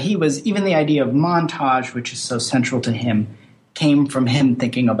 And so he was, even the idea of montage, which is so central to him, came from him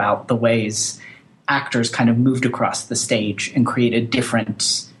thinking about the ways actors kind of moved across the stage and created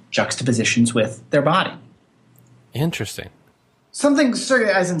different juxtapositions with their body. Interesting. Something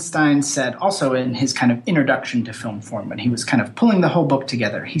Sergei Eisenstein said also in his kind of introduction to film form when he was kind of pulling the whole book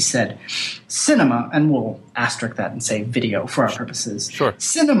together. He said, cinema, and we'll asterisk that and say video for our purposes. Sure.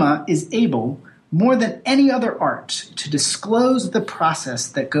 Cinema is able, more than any other art, to disclose the process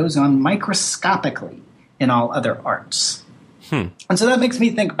that goes on microscopically in all other arts. And so that makes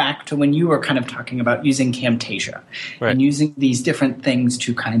me think back to when you were kind of talking about using Camtasia and using these different things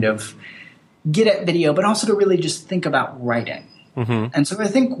to kind of get at video, but also to really just think about writing. And so I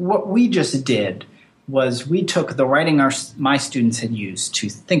think what we just did was we took the writing my students had used to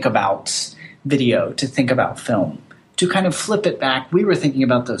think about video, to think about film, to kind of flip it back. We were thinking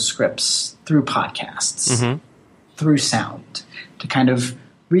about those scripts through podcasts, through sound, to kind of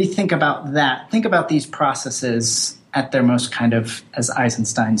rethink about that, think about these processes at their most kind of, as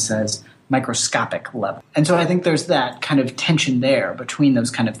Eisenstein says, microscopic level. And so I think there's that kind of tension there between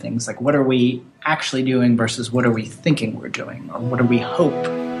those kind of things, like what are we actually doing versus what are we thinking we're doing, or what do we hope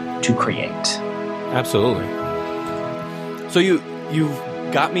to create? Absolutely. So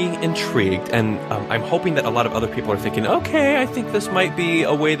you've got me intrigued, and I'm hoping that a lot of other people are thinking, okay, I think this might be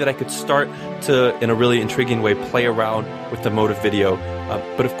a way that I could start to, in a really intriguing way, play around with the mode of video.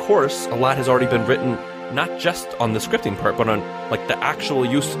 But of course, a lot has already been written, not just on the scripting part, but on like the actual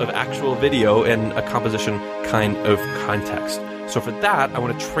use of actual video in a composition kind of context. So for that, I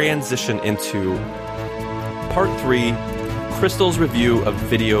want to transition into part 3, Crystal's review of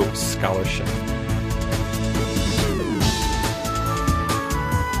video scholarship.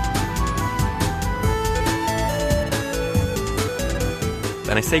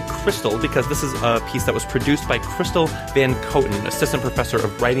 And I say Crystal because this is a piece that was produced by Crystal Van Coten, assistant professor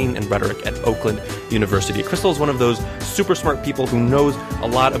of writing and rhetoric at Oakland University. Crystal is one of those super smart people who knows a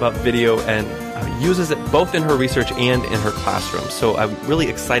lot about video and uses it both in her research and in her classroom. So I'm really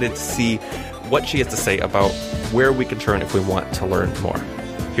excited to see what she has to say about where we can turn if we want to learn more.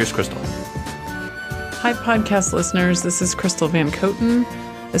 Here's Crystal. Hi, podcast listeners. This is Crystal Van Coten,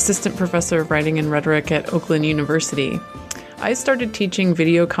 assistant professor of writing and rhetoric at Oakland University. I started teaching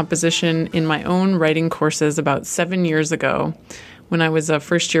video composition in my own writing courses about 7 years ago when I was a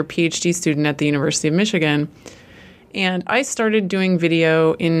first-year PhD student at the University of Michigan. And I started doing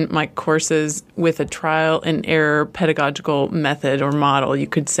video in my courses with a trial and error pedagogical method or model, you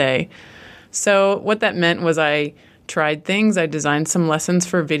could say. So what that meant was I tried things. I designed some lessons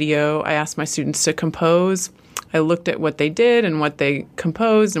for video. I asked my students to compose. I looked at what they did and what they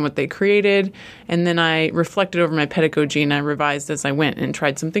composed and what they created, and then I reflected over my pedagogy and I revised as I went and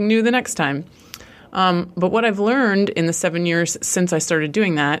tried something new the next time. But what I've learned in the 7 years since I started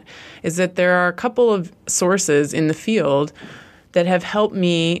doing that is that there are a couple of sources in the field that have helped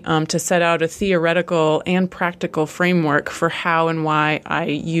me to set out a theoretical and practical framework for how and why I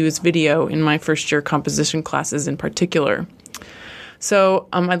use video in my first-year composition classes in particular. So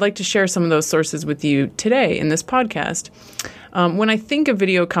I'd like to share some of those sources with you today in this podcast. When I think of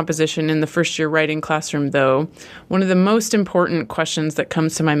video composition in the first-year writing classroom, though, one of the most important questions that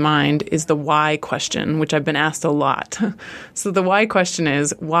comes to my mind is the why question, which I've been asked a lot. So the why question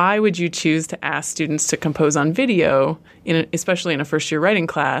is, why would you choose to ask students to compose on video, especially in a first-year writing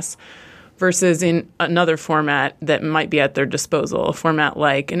class, versus in another format that might be at their disposal, a format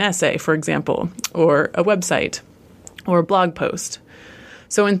like an essay, for example, or a website, or a blog post?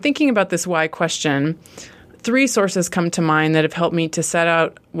 So in thinking about this why question, 3 sources come to mind that have helped me to set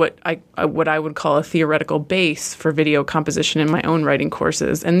out what I would call a theoretical base for video composition in my own writing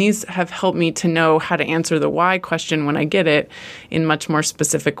courses. And these have helped me to know how to answer the why question when I get it in much more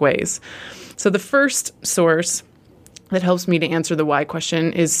specific ways. So the first source that helps me to answer the why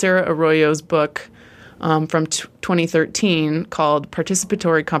question is Sarah Arroyo's book from 2013 called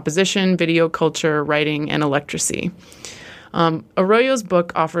Participatory Composition, Video Culture, Writing, and Electracy. Arroyo's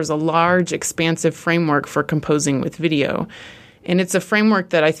book offers a large, expansive framework for composing with video, and it's a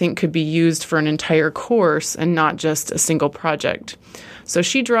framework that I think could be used for an entire course and not just a single project. So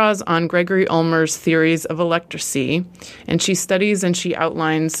she draws on Gregory Ulmer's theories of electracy, and she studies and she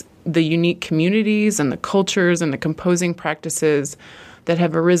outlines the unique communities and the cultures and the composing practices that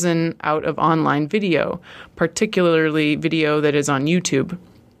have arisen out of online video, particularly video that is on YouTube.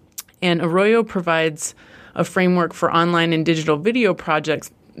 And Arroyo provides a framework for online and digital video projects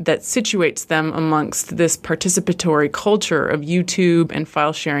that situates them amongst this participatory culture of YouTube and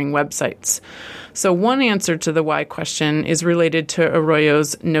file sharing websites. So one answer to the why question is related to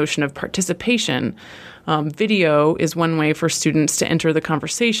Arroyo's notion of participation. Video is one way for students to enter the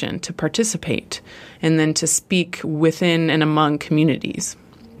conversation, to participate, and then to speak within and among communities.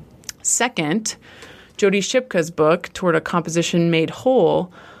 Second, Jody Shipka's book, Toward a Composition Made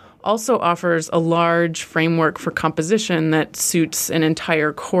Whole, also offers a large framework for composition that suits an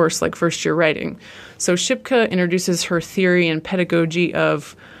entire course like first-year writing. So Shipka introduces her theory and pedagogy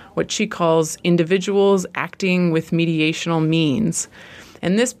of what she calls individuals acting with mediational means.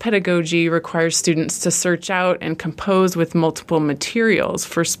 And this pedagogy requires students to search out and compose with multiple materials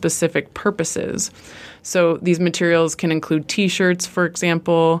for specific purposes. So these materials can include T-shirts, for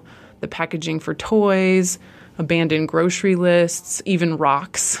example, the packaging for toys, abandoned grocery lists, even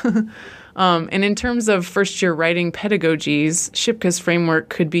rocks. And in terms of first-year writing pedagogies, Shipka's framework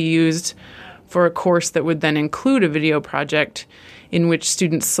could be used for a course that would then include a video project in which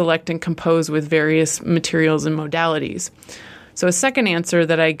students select and compose with various materials and modalities. So a second answer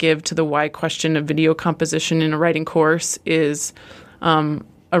that I give to the why question of video composition in a writing course is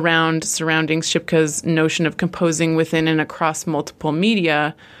surrounding Shipka's notion of composing within and across multiple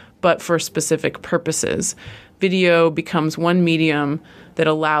media, but for specific purposes. Video becomes one medium that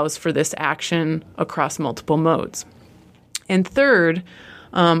allows for this action across multiple modes. And third,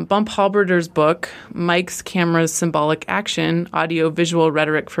 Bump Halberter's book, Mike's Camera's Symbolic Action, Audio-Visual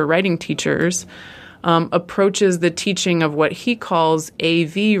Rhetoric for Writing Teachers, approaches the teaching of what he calls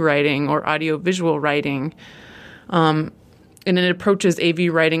AV writing or audiovisual writing. And it approaches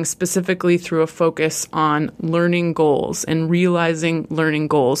AV writing specifically through a focus on learning goals and realizing learning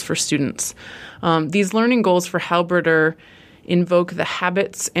goals for students. These learning goals for Halberter invoke the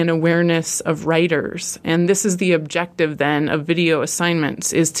habits and awareness of writers. And this is the objective then of video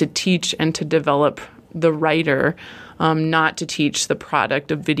assignments, is to teach and to develop the writer, not to teach the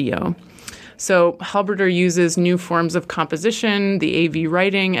product of video. So Halberter uses new forms of composition, the AV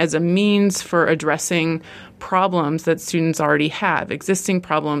writing, as a means for addressing problems that students already have, existing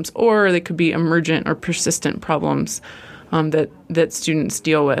problems, or they could be emergent or persistent problems that students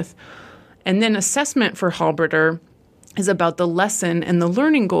deal with. And then assessment for Halberter is about the lesson and the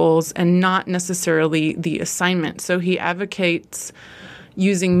learning goals and not necessarily the assignment. So he advocates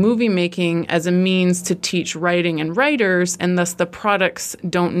using movie making as a means to teach writing and writers, and thus the products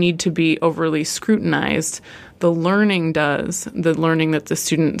don't need to be overly scrutinized. The learning does, the learning that the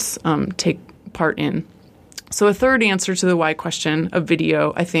students take part in. So a third answer to the why question of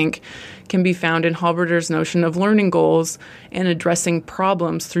video, I think, can be found in Halberter's notion of learning goals and addressing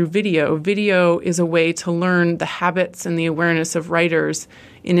problems through video. Video is a way to learn the habits and the awareness of writers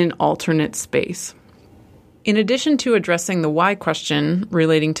in an alternate space. In addition to addressing the why question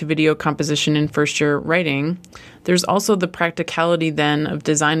relating to video composition in first-year writing, there's also the practicality then of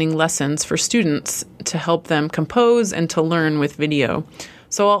designing lessons for students to help them compose and to learn with video.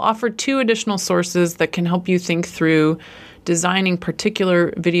 So I'll offer two additional sources that can help you think through designing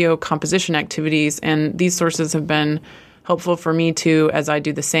particular video composition activities, and these sources have been helpful for me too as I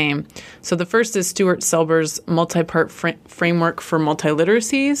do the same. So the first is Stuart Selber's multi-part framework for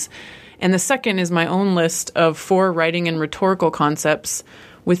multiliteracies, and the second is my own list of 4 writing and rhetorical concepts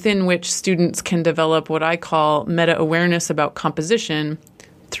within which students can develop what I call meta-awareness about composition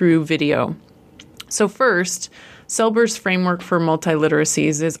through video. So first, Selber's framework for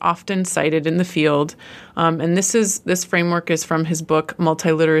multiliteracies is often cited in the field, and this framework is from his book,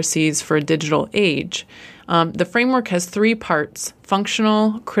 Multiliteracies for a Digital Age. The framework has 3 parts: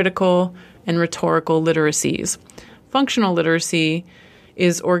 functional, critical, and rhetorical literacies. Functional literacy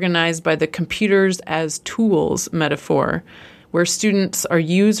is organized by the computers as tools metaphor, where students are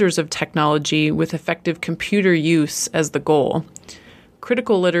users of technology with effective computer use as the goal.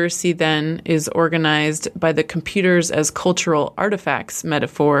 Critical literacy, then, is organized by the computers as cultural artifacts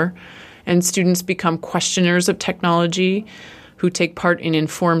metaphor, and students become questioners of technology who take part in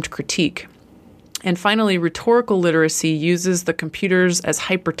informed critique. And finally, rhetorical literacy uses the computers as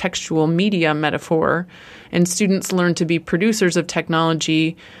hypertextual media metaphor, and students learn to be producers of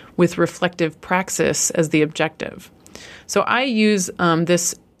technology with reflective praxis as the objective. So I use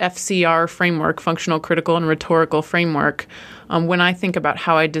this FCR framework, functional, critical, and rhetorical framework, when I think about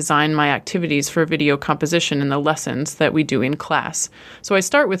how I design my activities for video composition in the lessons that we do in class. So I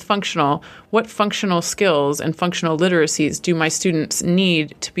start with functional. What functional skills and functional literacies do my students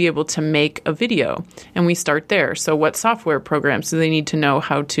need to be able to make a video? And we start there. So what software programs do they need to know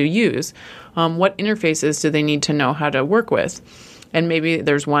how to use? What interfaces do they need to know how to work with? And maybe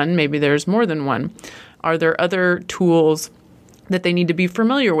there's one, maybe there's more than one. Are there other tools that they need to be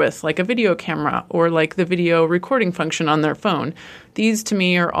familiar with, like a video camera or like the video recording function on their phone. These, to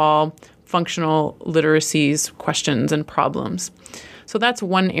me, are all functional literacies, questions, and problems. So that's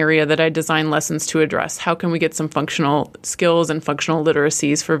one area that I design lessons to address. How can we get some functional skills and functional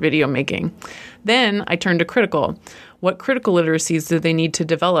literacies for video making? Then I turn to critical. What critical literacies do they need to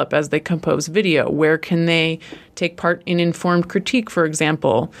develop as they compose video? Where can they take part in informed critique, for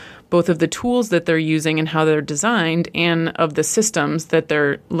example, both of the tools that they're using and how they're designed and of the systems that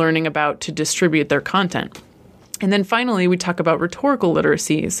they're learning about to distribute their content? And then finally, we talk about rhetorical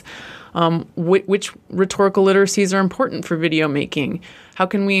literacies. Which rhetorical literacies are important for video making? How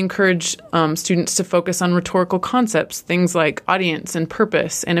can we encourage students to focus on rhetorical concepts, things like audience and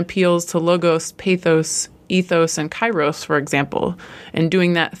purpose and appeals to logos, pathos, ethos, and kairos, for example, and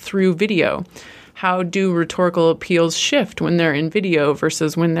doing that through video? How do rhetorical appeals shift when they're in video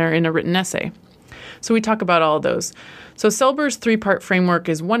versus when they're in a written essay? So we talk about all of those. So Selber's 3-part framework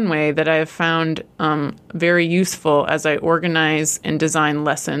is one way that I have found very useful as I organize and design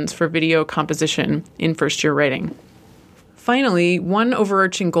lessons for video composition in first-year writing. Finally, one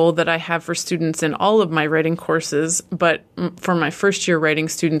overarching goal that I have for students in all of my writing courses, but for my first-year writing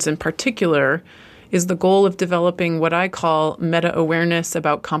students in particular, is the goal of developing what I call meta-awareness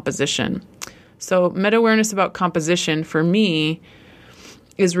about composition. So meta-awareness about composition, for me,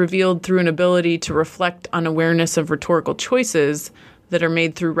 is revealed through an ability to reflect on awareness of rhetorical choices that are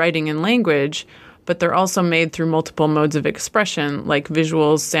made through writing and language, but they're also made through multiple modes of expression, like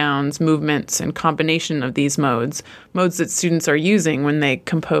visuals, sounds, movements, and combination of these modes that students are using when they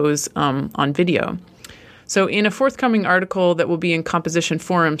compose on video. So in a forthcoming article that will be in Composition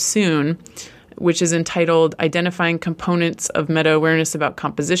Forum soon, which is entitled Identifying Components of Meta-Awareness About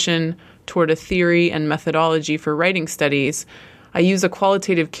Composition Toward a Theory and Methodology for Writing Studies, I use a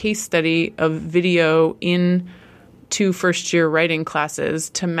qualitative case study of video in 2 first-year writing classes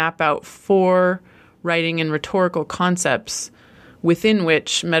to map out 4 writing and rhetorical concepts within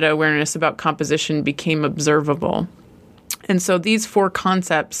which meta-awareness about composition became observable. And so these 4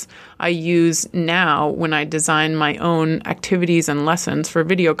 concepts I use now when I design my own activities and lessons for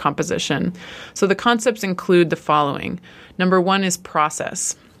video composition. So the concepts include the following. Number 1 is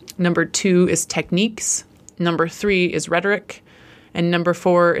process. Number 2 is techniques. Number 3 is rhetoric. And number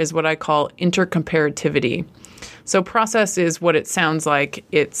 4 is what I call intercomparativity. So process is what it sounds like.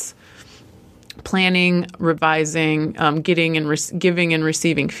 It's planning, revising, giving and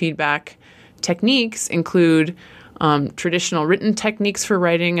receiving feedback. Techniques include traditional written techniques for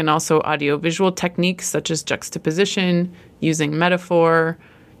writing and also audiovisual techniques such as juxtaposition, using metaphor,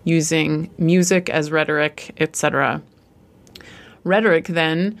 using music as rhetoric, etc. Rhetoric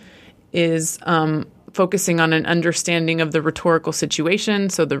then is focusing on an understanding of the rhetorical situation,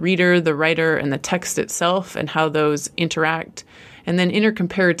 so the reader, the writer, and the text itself, and how those interact. And then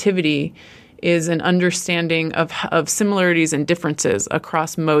intercomparativity is an understanding of similarities and differences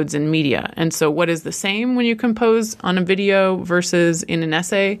across modes and media. And so what is the same when you compose on a video versus in an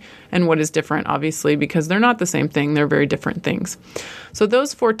essay, and what is different, obviously, because they're not the same thing, they're very different things. So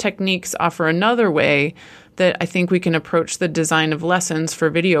those 4 techniques offer another way that I think we can approach the design of lessons for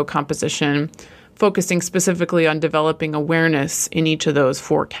video composition, focusing specifically on developing awareness in each of those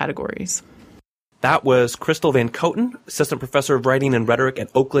 4 categories. That was Crystal Van Coten, Assistant Professor of Writing and Rhetoric at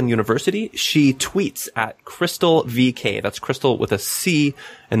Oakland University. She tweets at Crystal VK. That's Crystal with a C,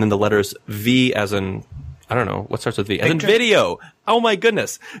 and then the letters V as in, I don't know, what starts with V? As in video. Oh my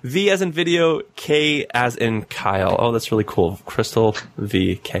goodness. V as in video, K as in Kyle. Oh, that's really cool. Crystal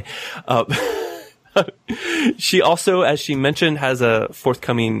VK. She also, as she mentioned, has a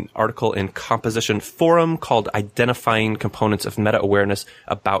forthcoming article in Composition Forum called Identifying Components of Meta-Awareness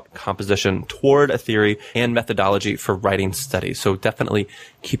About Composition Toward a Theory and Methodology for Writing Studies. So definitely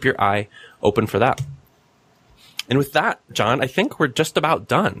keep your eye open for that. And with that, John, I think we're just about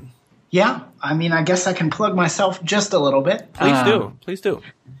done. Yeah, I mean, I guess I can plug myself just a little bit. Please do. Please do.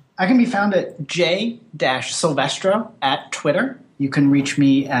 I can be found at j-silvestro at Twitter. You can reach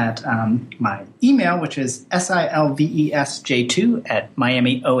me at my email, which is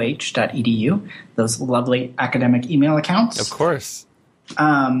silvesj2@miamioh.edu. Those lovely academic email accounts. Of course.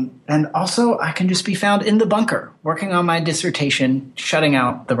 And also, I can just be found in the bunker, working on my dissertation, shutting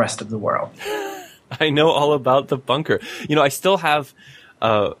out the rest of the world. I know all about the bunker. You know, I still have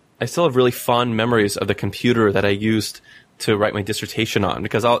really fond memories of the computer that I used to write my dissertation on,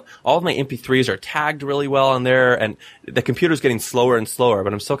 because all of my MP3s are tagged really well on there, and the computer's getting slower and slower,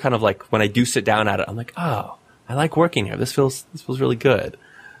 but I'm still kind of like, when I do sit down at it, I'm like, oh, I like working here. This feels really good.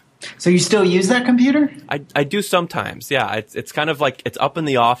 So you still use that computer? I do sometimes, yeah. It's kind of like, it's up in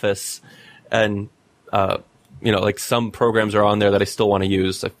the office, and like some programs are on there that I still want to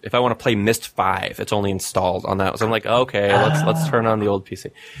use. If I want to play Myst 5, it's only installed on that. So I'm like, okay, let's turn on the old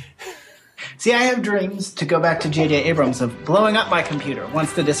PC. See, I have dreams, to go back to J.J. Abrams, of blowing up my computer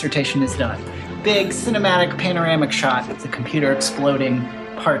once the dissertation is done. Big, cinematic, panoramic shot of the computer exploding,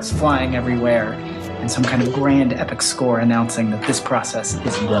 parts flying everywhere, and some kind of grand epic score announcing that this process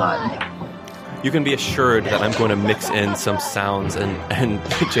is done. You can be assured that I'm going to mix in some sounds and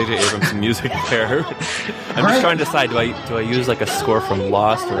J.J. Abrams music there. I'm just trying to decide, do I use like a score from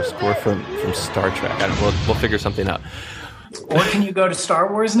Lost or a score from Star Trek? We'll figure something out. Or can you go to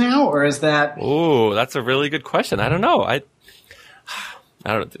Star Wars now, or is that... Oh, that's a really good question. I don't know. I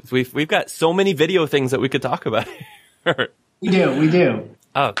don't know. We've got so many video things that we could talk about here. We do.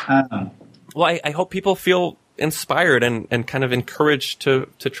 Well, I hope people feel inspired and kind of encouraged to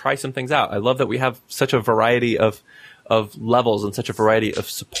try some things out. I love that we have such a variety of levels and such a variety of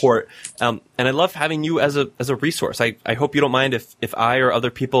support. And I love having you as a resource. I hope you don't mind if I or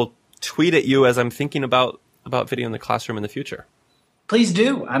other people tweet at you as I'm thinking about video in the classroom in the future. Please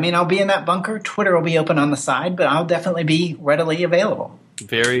do. I mean, I'll be in that bunker. Twitter will be open on the side, but I'll definitely be readily available.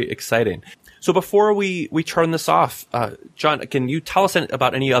 Very exciting. So before we turn this off, John, can you tell us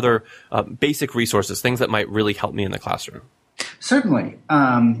about any other basic resources, things that might really help me in the classroom? Certainly.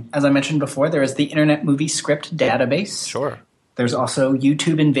 As I mentioned before, there is the Internet Movie Script Database. Sure. There's also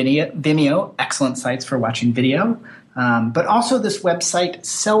YouTube and Vimeo, excellent sites for watching video. But also this website,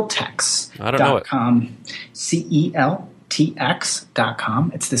 Celtx.com. I don't know it.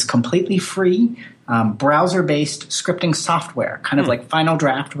 CELTX.com. It's this completely free browser-based scripting software, kind of like Final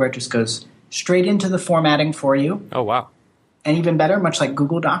Draft, where it just goes straight into the formatting for you. Oh, wow. And even better, much like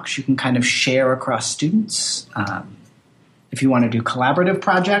Google Docs, you can kind of share across students if you want to do collaborative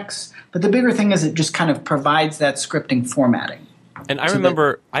projects. But the bigger thing is it just kind of provides that scripting formatting. And I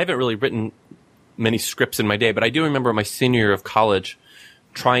remember, I haven't really written many scripts in my day, but I do remember my senior year of college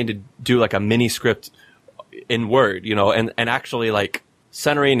trying to do like a mini script in Word, and actually like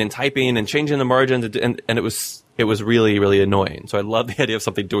centering and typing and changing the margins, and it was really, really annoying. So I love the idea of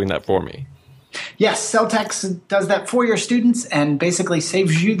something doing that for me. Yes, Celtx does that for your students and basically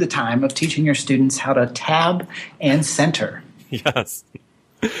saves you the time of teaching your students how to tab and center. Yes.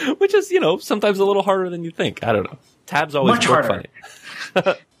 Which is, sometimes a little harder than you think. I don't know. Tabs always Much work harder.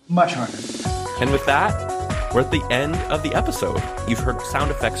 funny. Much harder. And with that, we're at the end of the episode. You've heard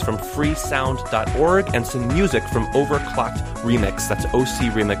sound effects from freesound.org and some music from Overclocked Remix. That's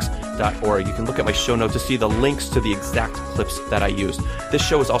ocremix.org. You can look at my show notes to see the links to the exact clips that I use. This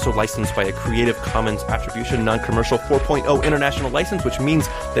show is also licensed by a Creative Commons Attribution Non-Commercial 4.0 international license, which means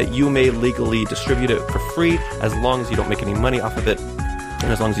that you may legally distribute it for free as long as you don't make any money off of it,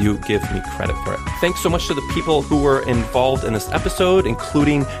 and as long as you give me credit for it. Thanks so much to the people who were involved in this episode,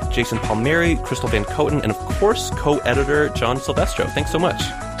 including Jason Palmieri, Crystal Van Coten, and of course, co-editor John Silvestro. Thanks so much.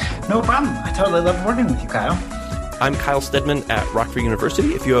 No problem. I totally love working with you, Kyle. I'm Kyle Stedman at Rockford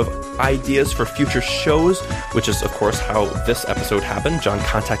University. If you have ideas for future shows, which is, of course, how this episode happened, John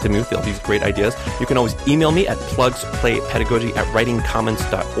contacted me with all these great ideas. You can always email me at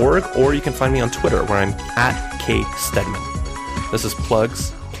plugsplaypedagogy@writingcommons.org, or you can find me on Twitter, where I'm at KStedman. This is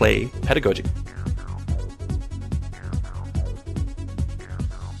Plugs Play Pedagogy.